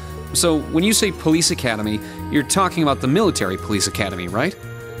suspicions. So, when you say police academy, you're talking about the military police academy, right?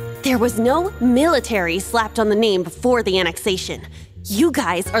 There was no military slapped on the name before the annexation. You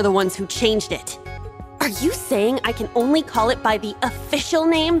guys are the ones who changed it. Are you saying I can only call it by the official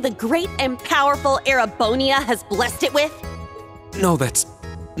name the great and powerful AVerMedia has blessed it with? No, that's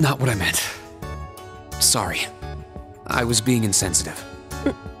not what I meant. Sorry. I was being insensitive.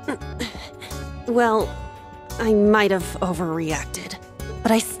 Well, I might have overreacted,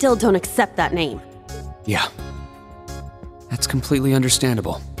 but I still don't accept that name. Yeah. That's completely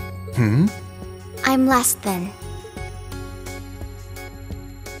understandable. I'm last then.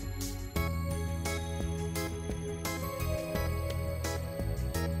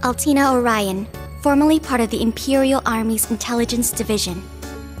 Altina Orion, formerly part of the Imperial Army's Intelligence Division.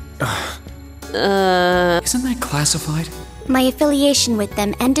 Isn't that classified? My affiliation with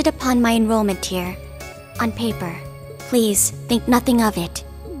them ended upon my enrollment here. On paper. Please, think nothing of it.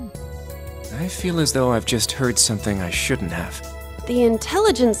 I feel as though I've just heard something I shouldn't have. The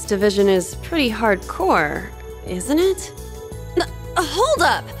Intelligence Division is pretty hardcore, isn't it? Hold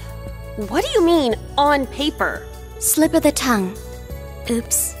up! What do you mean, on paper? Slip of the tongue.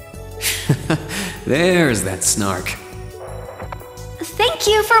 Oops. There's that snark. Thank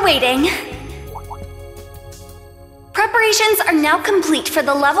you for waiting. Preparations are now complete for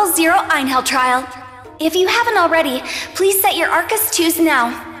the Level 0 Einhell trial. If you haven't already, please set your Arcus 2s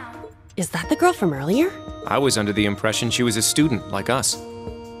now. Is that the girl from earlier? I was under the impression she was a student, like us.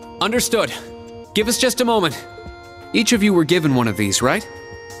 Understood. Give us just a moment. Each of you were given one of these, right?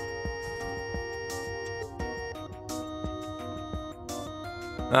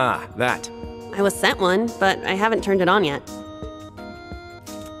 Ah, that. I was sent one, but I haven't turned it on yet.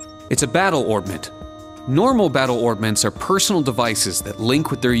 It's a battle orbment. Normal battle orbments are personal devices that link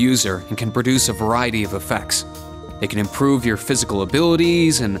with their user and can produce a variety of effects. They can improve your physical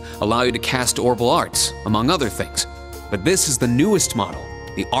abilities and allow you to cast orbal arts, among other things. But this is the newest model,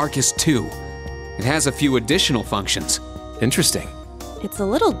 the Arcus 2. It has a few additional functions. Interesting. It's a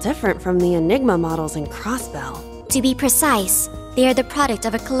little different from the Enigma models in Crossbell. To be precise, they are the product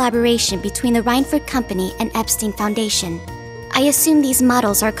of a collaboration between the Reinford Company and Epstein Foundation. I assume these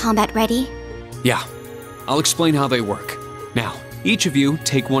models are combat ready? Yeah. I'll explain how they work. Now, each of you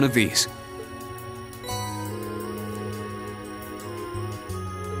take one of these.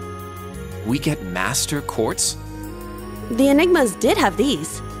 We get Master Quartz? The Enigmas did have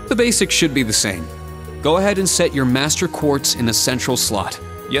these. The basics should be the same. Go ahead and set your Master Quartz in a central slot.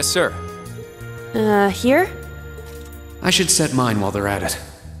 Yes, sir. Here? I should set mine while they're at it.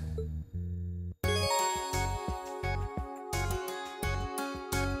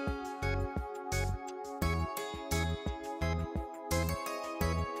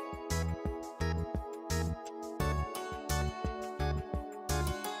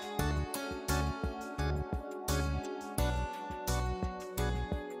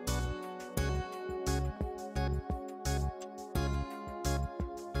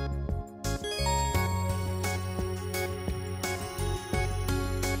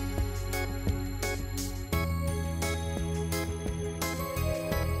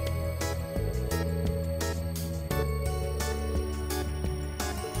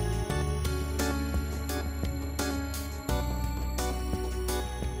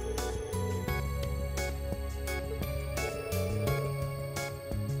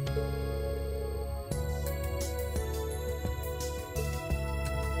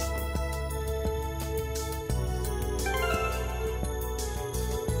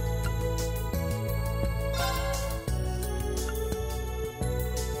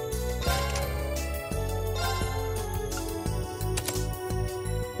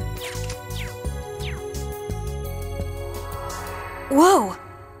 Whoa!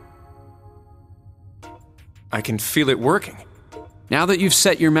 I can feel it working. Now that you've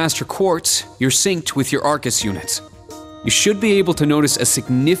set your Master Quartz, you're synced with your Arcus units. You should be able to notice a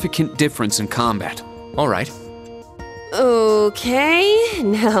significant difference in combat. All right. Okay,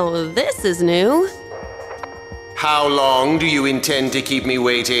 now this is new. How long do you intend to keep me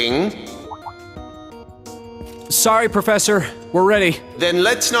waiting? Sorry, Professor. We're ready. Then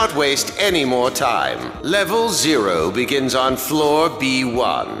let's not waste any more time. Level 0 begins on floor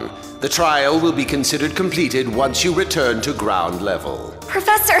B1. The trial will be considered completed once you return to ground level.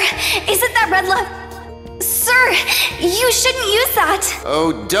 Professor, isn't that red love? Sir, you shouldn't use that.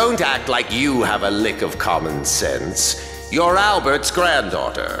 Oh, don't act like you have a lick of common sense. You're Albert's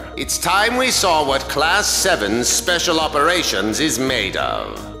granddaughter. It's time we saw what Class 7's Special Operations is made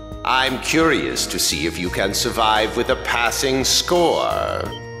of. I'm curious to see if you can survive with a passing score.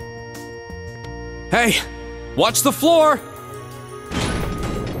 Hey, watch the floor!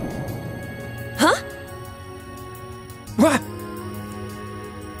 Huh? What?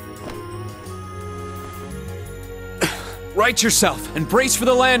 Right yourself and brace for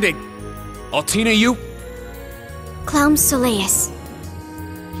the landing. Altina, you? Clown Soleus.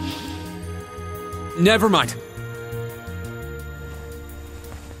 Never mind.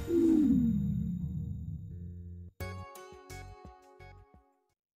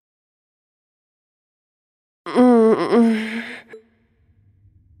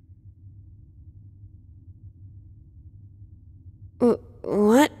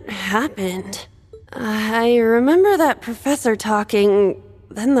 What happened? I remember that professor talking,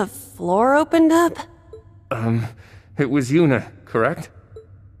 then the floor opened up. It was Yuna, correct?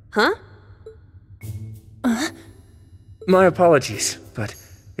 Huh? My apologies, but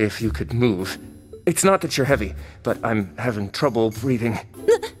if you could move. It's not that you're heavy, but I'm having trouble breathing.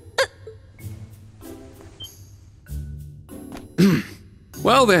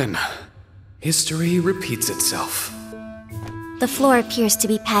 Well then, history repeats itself. The floor appears to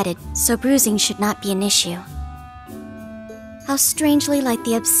be padded, so bruising should not be an issue. How strangely like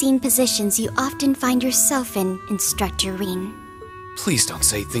the obscene positions you often find yourself in, Instructor Reen. Please don't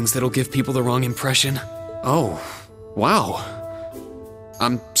say things that'll give people the wrong impression. Oh, wow.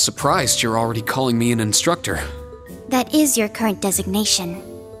 I'm surprised you're already calling me an instructor. That is your current designation.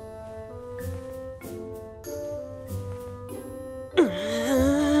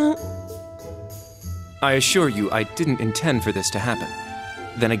 I assure you, I didn't intend for this to happen.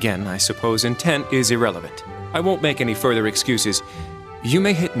 Then again, I suppose intent is irrelevant. I won't make any further excuses. You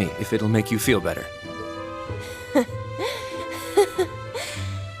may hit me if it'll make you feel better.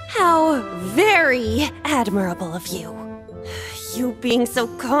 How very admirable of you. You being so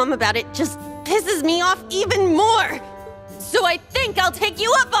calm about it just pisses me off even more. So I think I'll take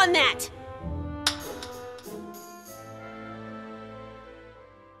you up on that.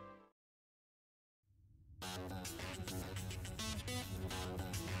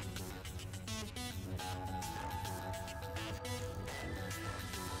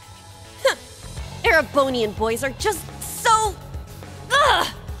 Erebonian boys are just so... Ugh!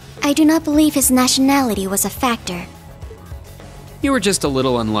 I do not believe his nationality was a factor. You were just a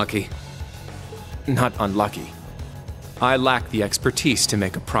little unlucky. Not unlucky. I lack the expertise to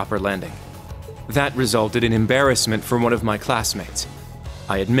make a proper landing. That resulted in embarrassment for one of my classmates.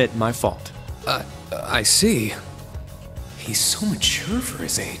 I admit my fault. I see. He's so mature for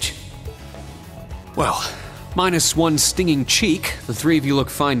his age. Well, minus one stinging cheek, the three of you look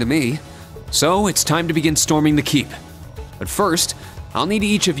fine to me. So, it's time to begin storming the keep. But first, I'll need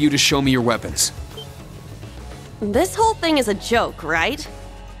each of you to show me your weapons. This whole thing is a joke, right?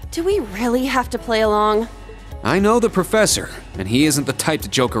 Do we really have to play along? I know the professor, and he isn't the type to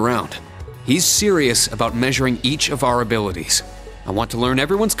joke around. He's serious about measuring each of our abilities. I want to learn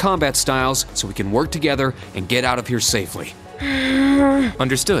everyone's combat styles so we can work together and get out of here safely.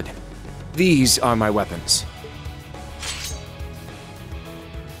 Understood. These are my weapons.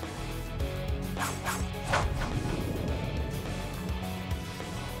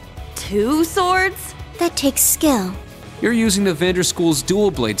 Two swords? That takes skill. You're using the Vanderschool's dual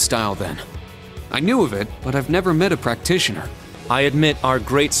blade style then. I knew of it, but I've never met a practitioner. I admit our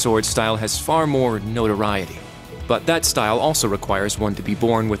great sword style has far more notoriety, but that style also requires one to be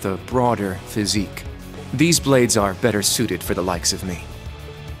born with a broader physique. These blades are better suited for the likes of me.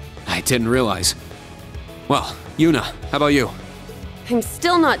 I didn't realize. Well, Yuna, how about you? I'm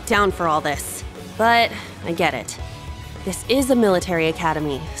still not down for all this, but I get it. This is a military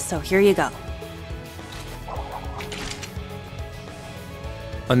academy, so here you go.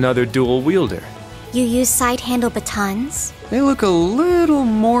 Another dual wielder. You use side-handle batons? They look a little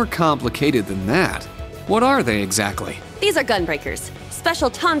more complicated than that. What are they exactly? These are gunbreakers, special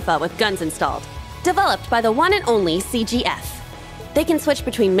tonfa with guns installed. Developed by the one and only CGF. They can switch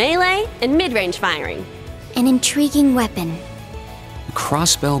between melee and mid-range firing. An intriguing weapon. The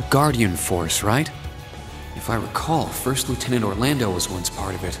Crossbell Guardian Force, right? If I recall, First Lieutenant Orlando was once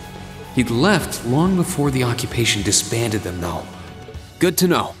part of it. He'd left long before the occupation disbanded them, though. Good to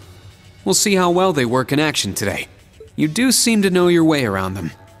know. We'll see how well they work in action today. You do seem to know your way around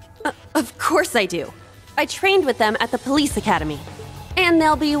them. Of course I do. I trained with them at the police academy. And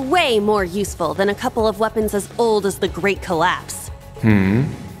they'll be way more useful than a couple of weapons as old as the Great Collapse.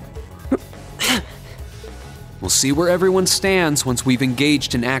 We'll see where everyone stands once we've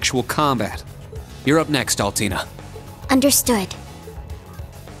engaged in actual combat. You're up next, Altina. Understood.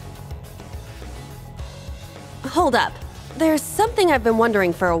 Hold up. There's something I've been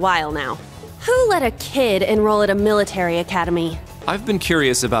wondering for a while now. Who let a kid enroll at a military academy? I've been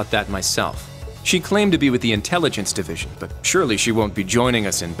curious about that myself. She claimed to be with the intelligence division, but surely she won't be joining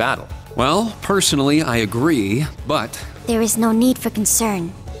us in battle. Well, personally, I agree, but... There is no need for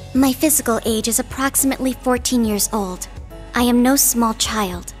concern. My physical age is approximately 14 years old. I am no small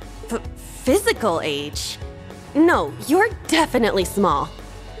child. Physical age? No, you're definitely small.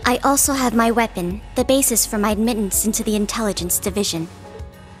 I also have my weapon, the basis for my admittance into the intelligence division.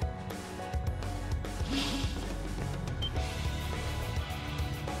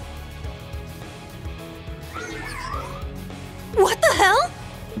 What the hell?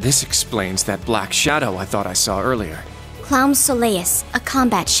 This explains that black shadow I thought I saw earlier. Clown Soleus, a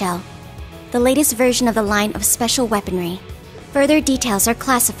combat shell. The latest version of the line of special weaponry. Further details are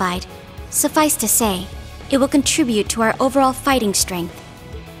classified. Suffice to say, it will contribute to our overall fighting strength.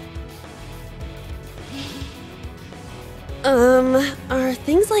 Are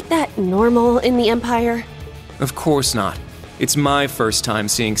things like that normal in the Empire? Of course not. It's my first time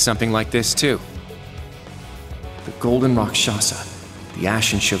seeing something like this, too. The Golden Rakshasa, the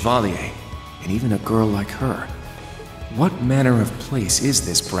Ashen Chevalier, and even a girl like her. What manner of place is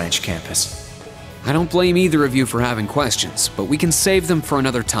this branch campus? I don't blame either of you for having questions, but we can save them for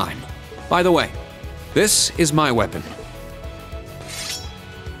another time. By the way, this is my weapon.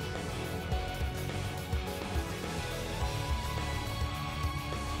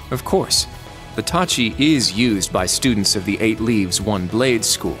 Of course, the Tachi is used by students of the 8 Leaves, 1 Blade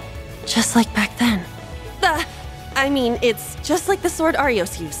school. Just like back then. I mean, it's just like the sword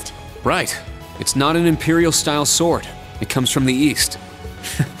Arios used. Right. It's not an Imperial-style sword. It comes from the East.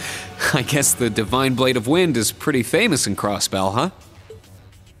 I guess the Divine Blade of Wind is pretty famous in Crossbell, huh?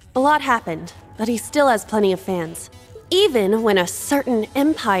 A lot happened, but he still has plenty of fans. Even when a certain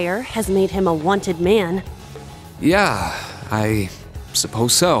empire has made him a wanted man. Yeah, I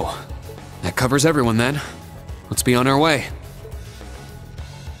suppose so. That covers everyone then. Let's be on our way.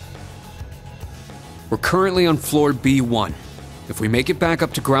 We're currently on floor B1. If we make it back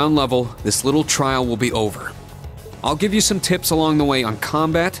up to ground level, this little trial will be over. I'll give you some tips along the way on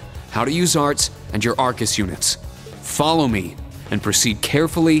combat, how to use arts, and your Arcus units. Follow me, and proceed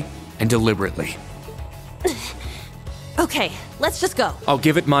carefully and deliberately. Okay, let's just go. I'll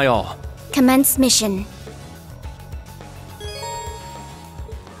give it my all. Commence mission.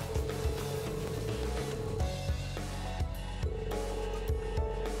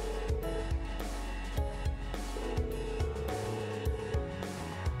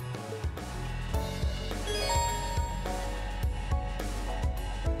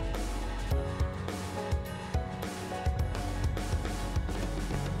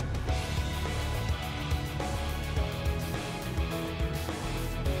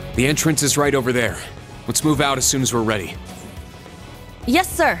 The entrance is right over there. Let's move out as soon as we're ready. Yes,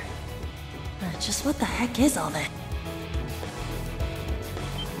 sir. Just what the heck is all that?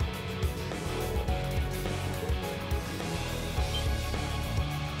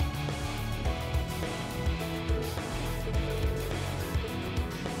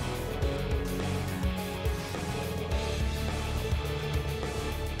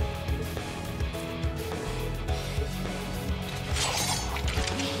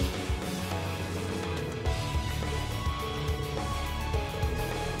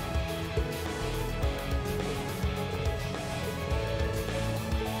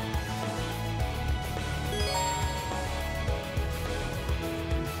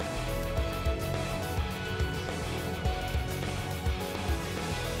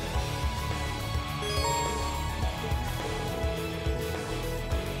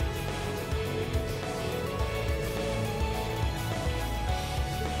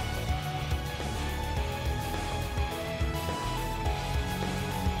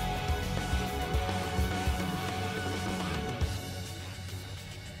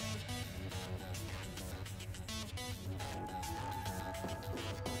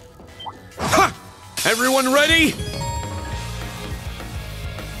 Everyone ready?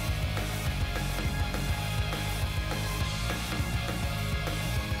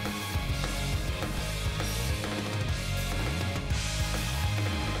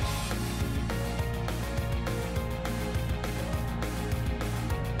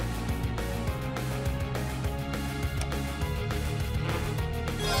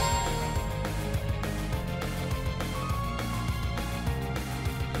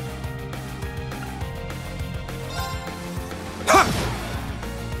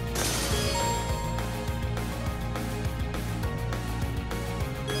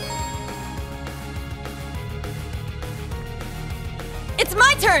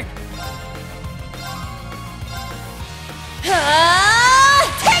 turn!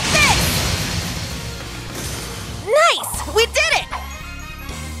 Take this! Nice! We did it!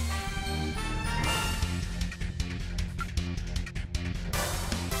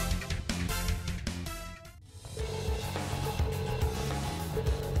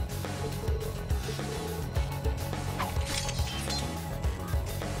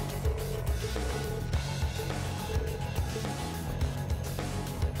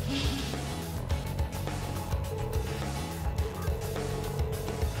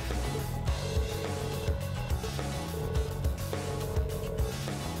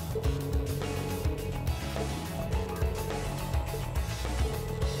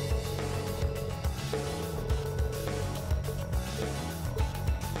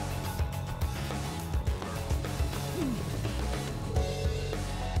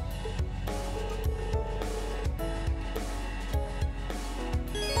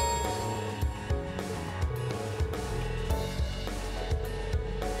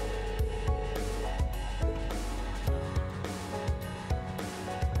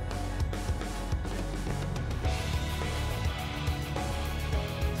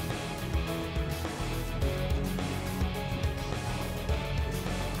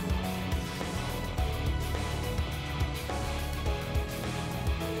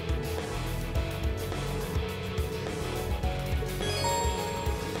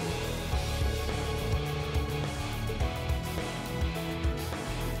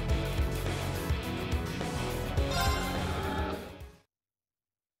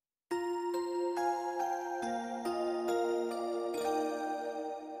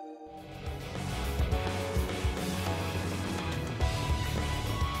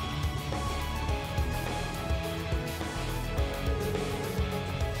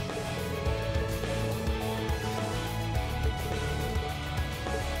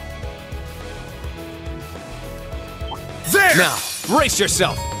 There! Now, brace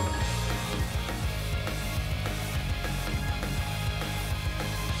yourself!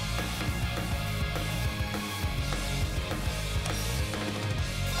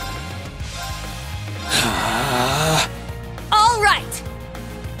 All right!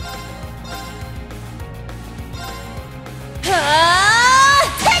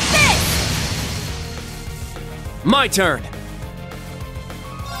 Take this! My turn!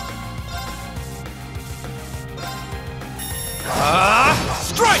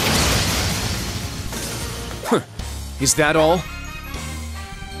 Strike! Is that all?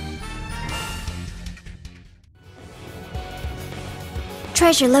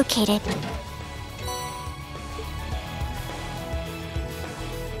 Treasure located.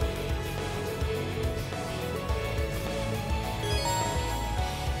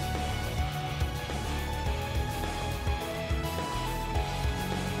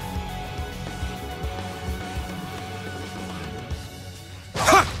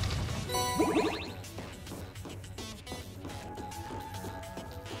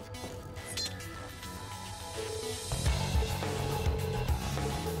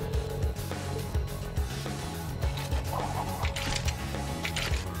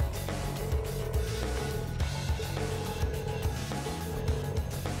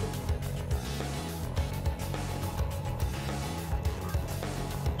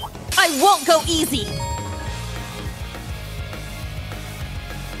 I won't go easy!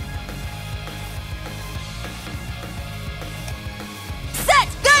 Set!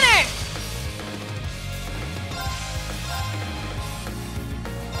 Gunner!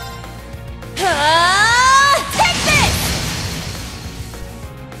 Take this!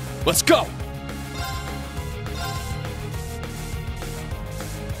 Let's go!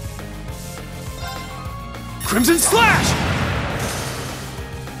 Crimson Slash!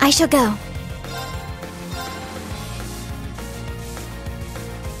 I shall go.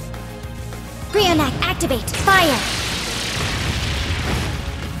 Brionac, activate! Fire!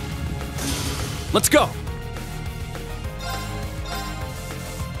 Let's go!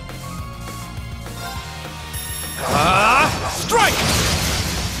 Strike!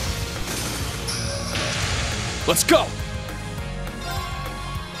 Let's go!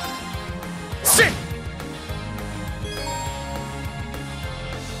 Sit!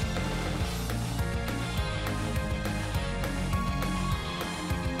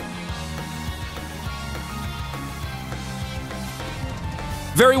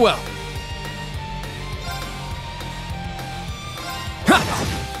 Very well. Ha!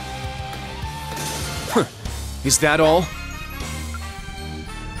 Is that all?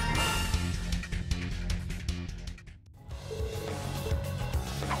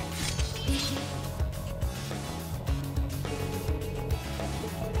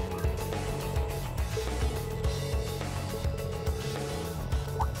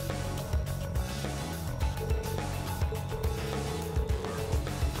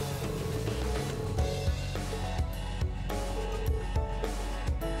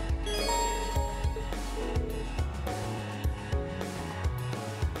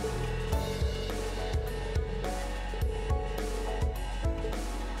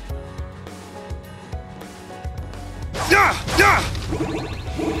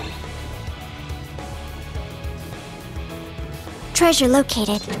 Treasure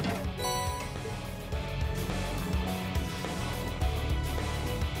located.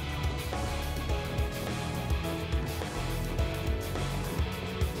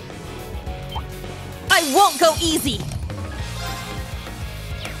 I won't go easy!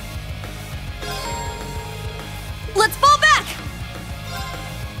 Let's fall back!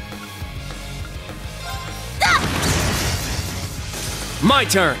 My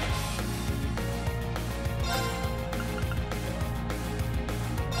turn!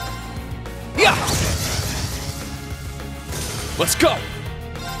 Yeah! Let's go!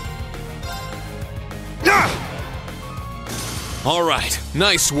 All right,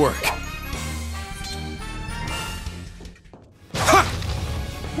 nice work.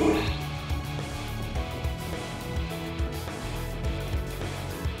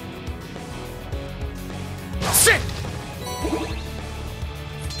 Sit!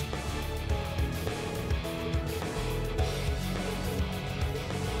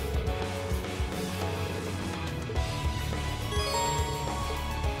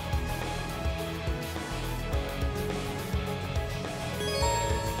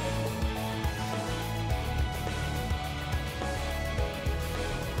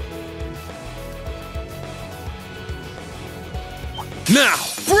 Now,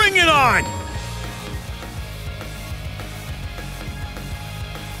 bring it on!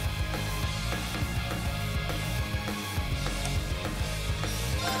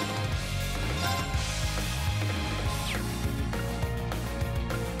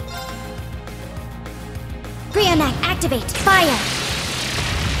 Brionac, activate! Fire!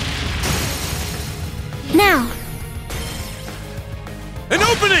 Now! An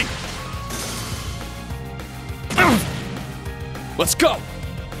opening! Let's go!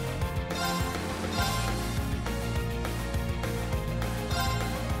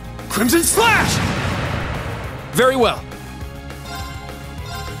 Crimson Slash! Very well.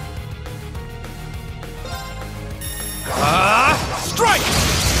 Strike!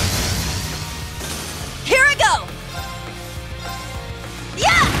 Here I go!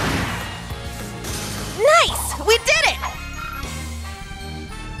 Yeah! Nice! We did it!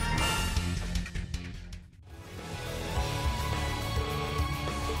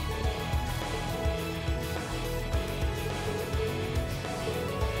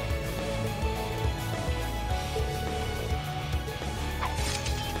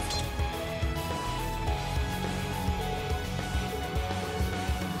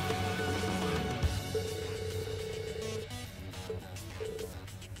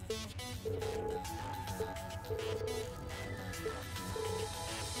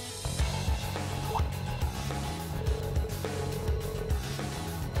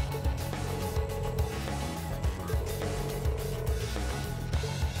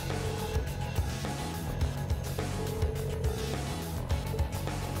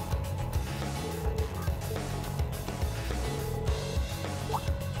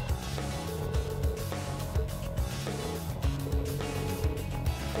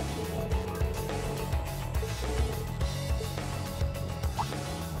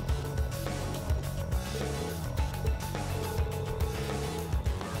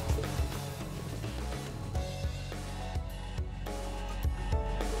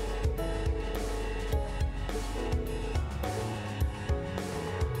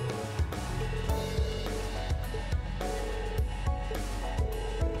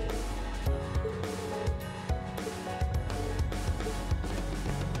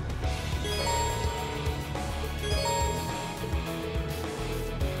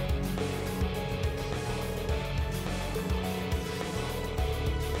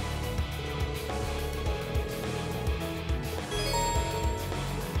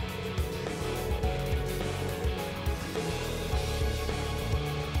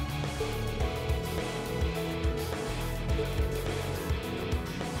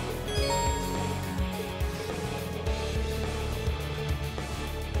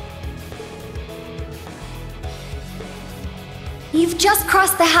 You've just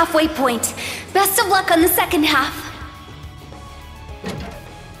crossed the halfway point. Best of luck on the second half.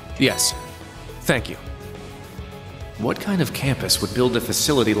 Yes. Thank you. What kind of campus would build a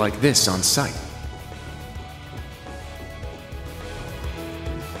facility like this on site?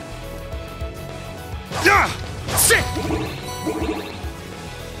 Sit!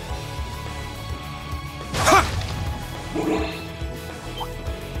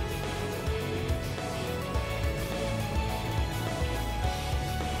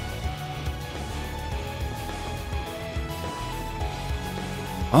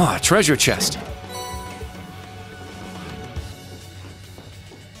 Ah, treasure chest.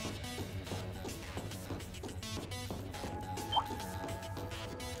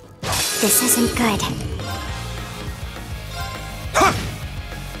 This isn't good.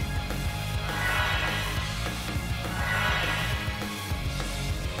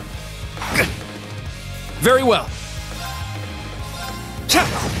 Very well.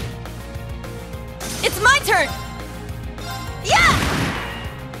 It's my turn! Yeah!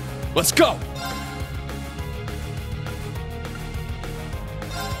 Let's go!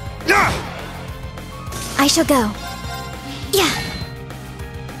 I shall go. Yeah.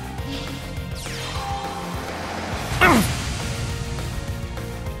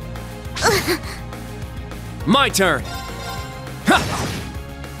 My turn! Ha!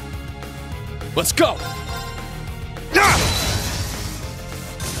 Let's go!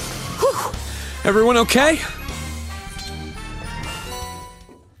 Whew. Everyone okay?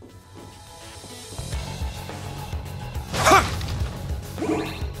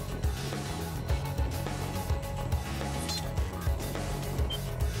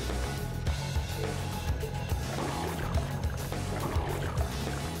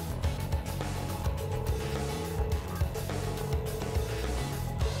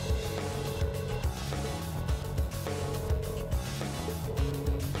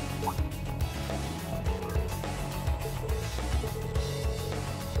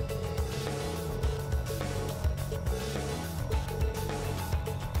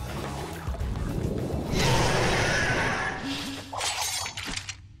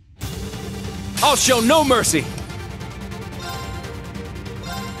 I'll show no mercy!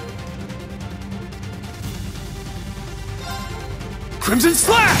 Crimson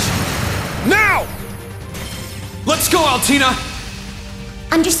Slash! Now! Let's go, Altina!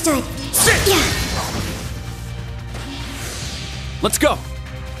 Understood. Sit! Yeah. Let's go!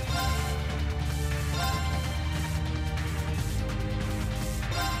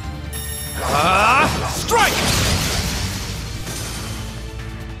 Strike!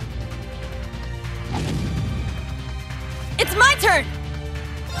 It's my turn!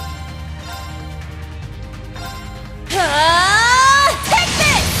 Take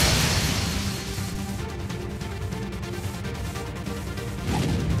this!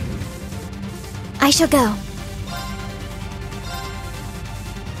 I shall go.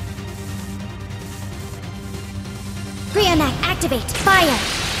 Brionac, activate. Fire.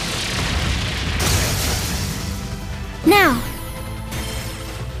 Now.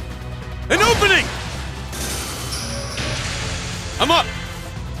 An opening! I'm up!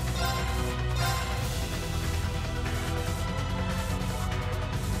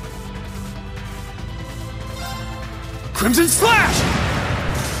 Crimson Slash!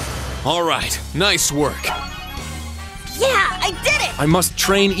 All right, nice work. Yeah, I did it! I must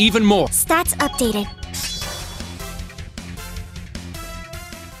train even more. Stats updated.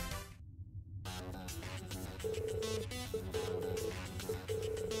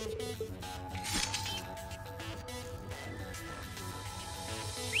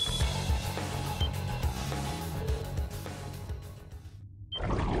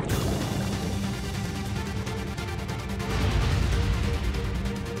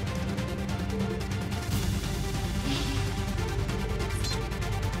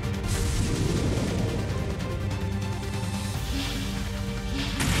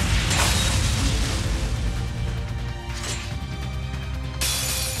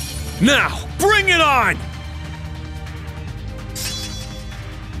 Now, bring it on!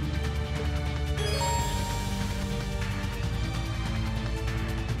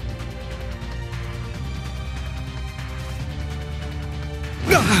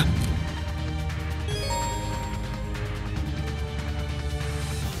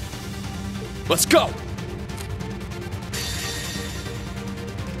 Let's go!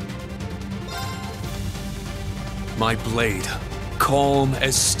 My blade, calm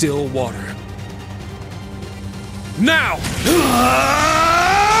as still water. Now!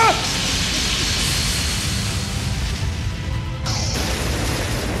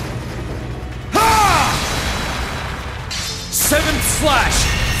 Seventh slash!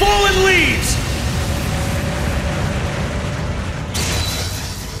 Fallen leaves!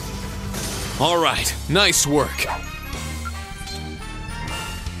 All right, nice work.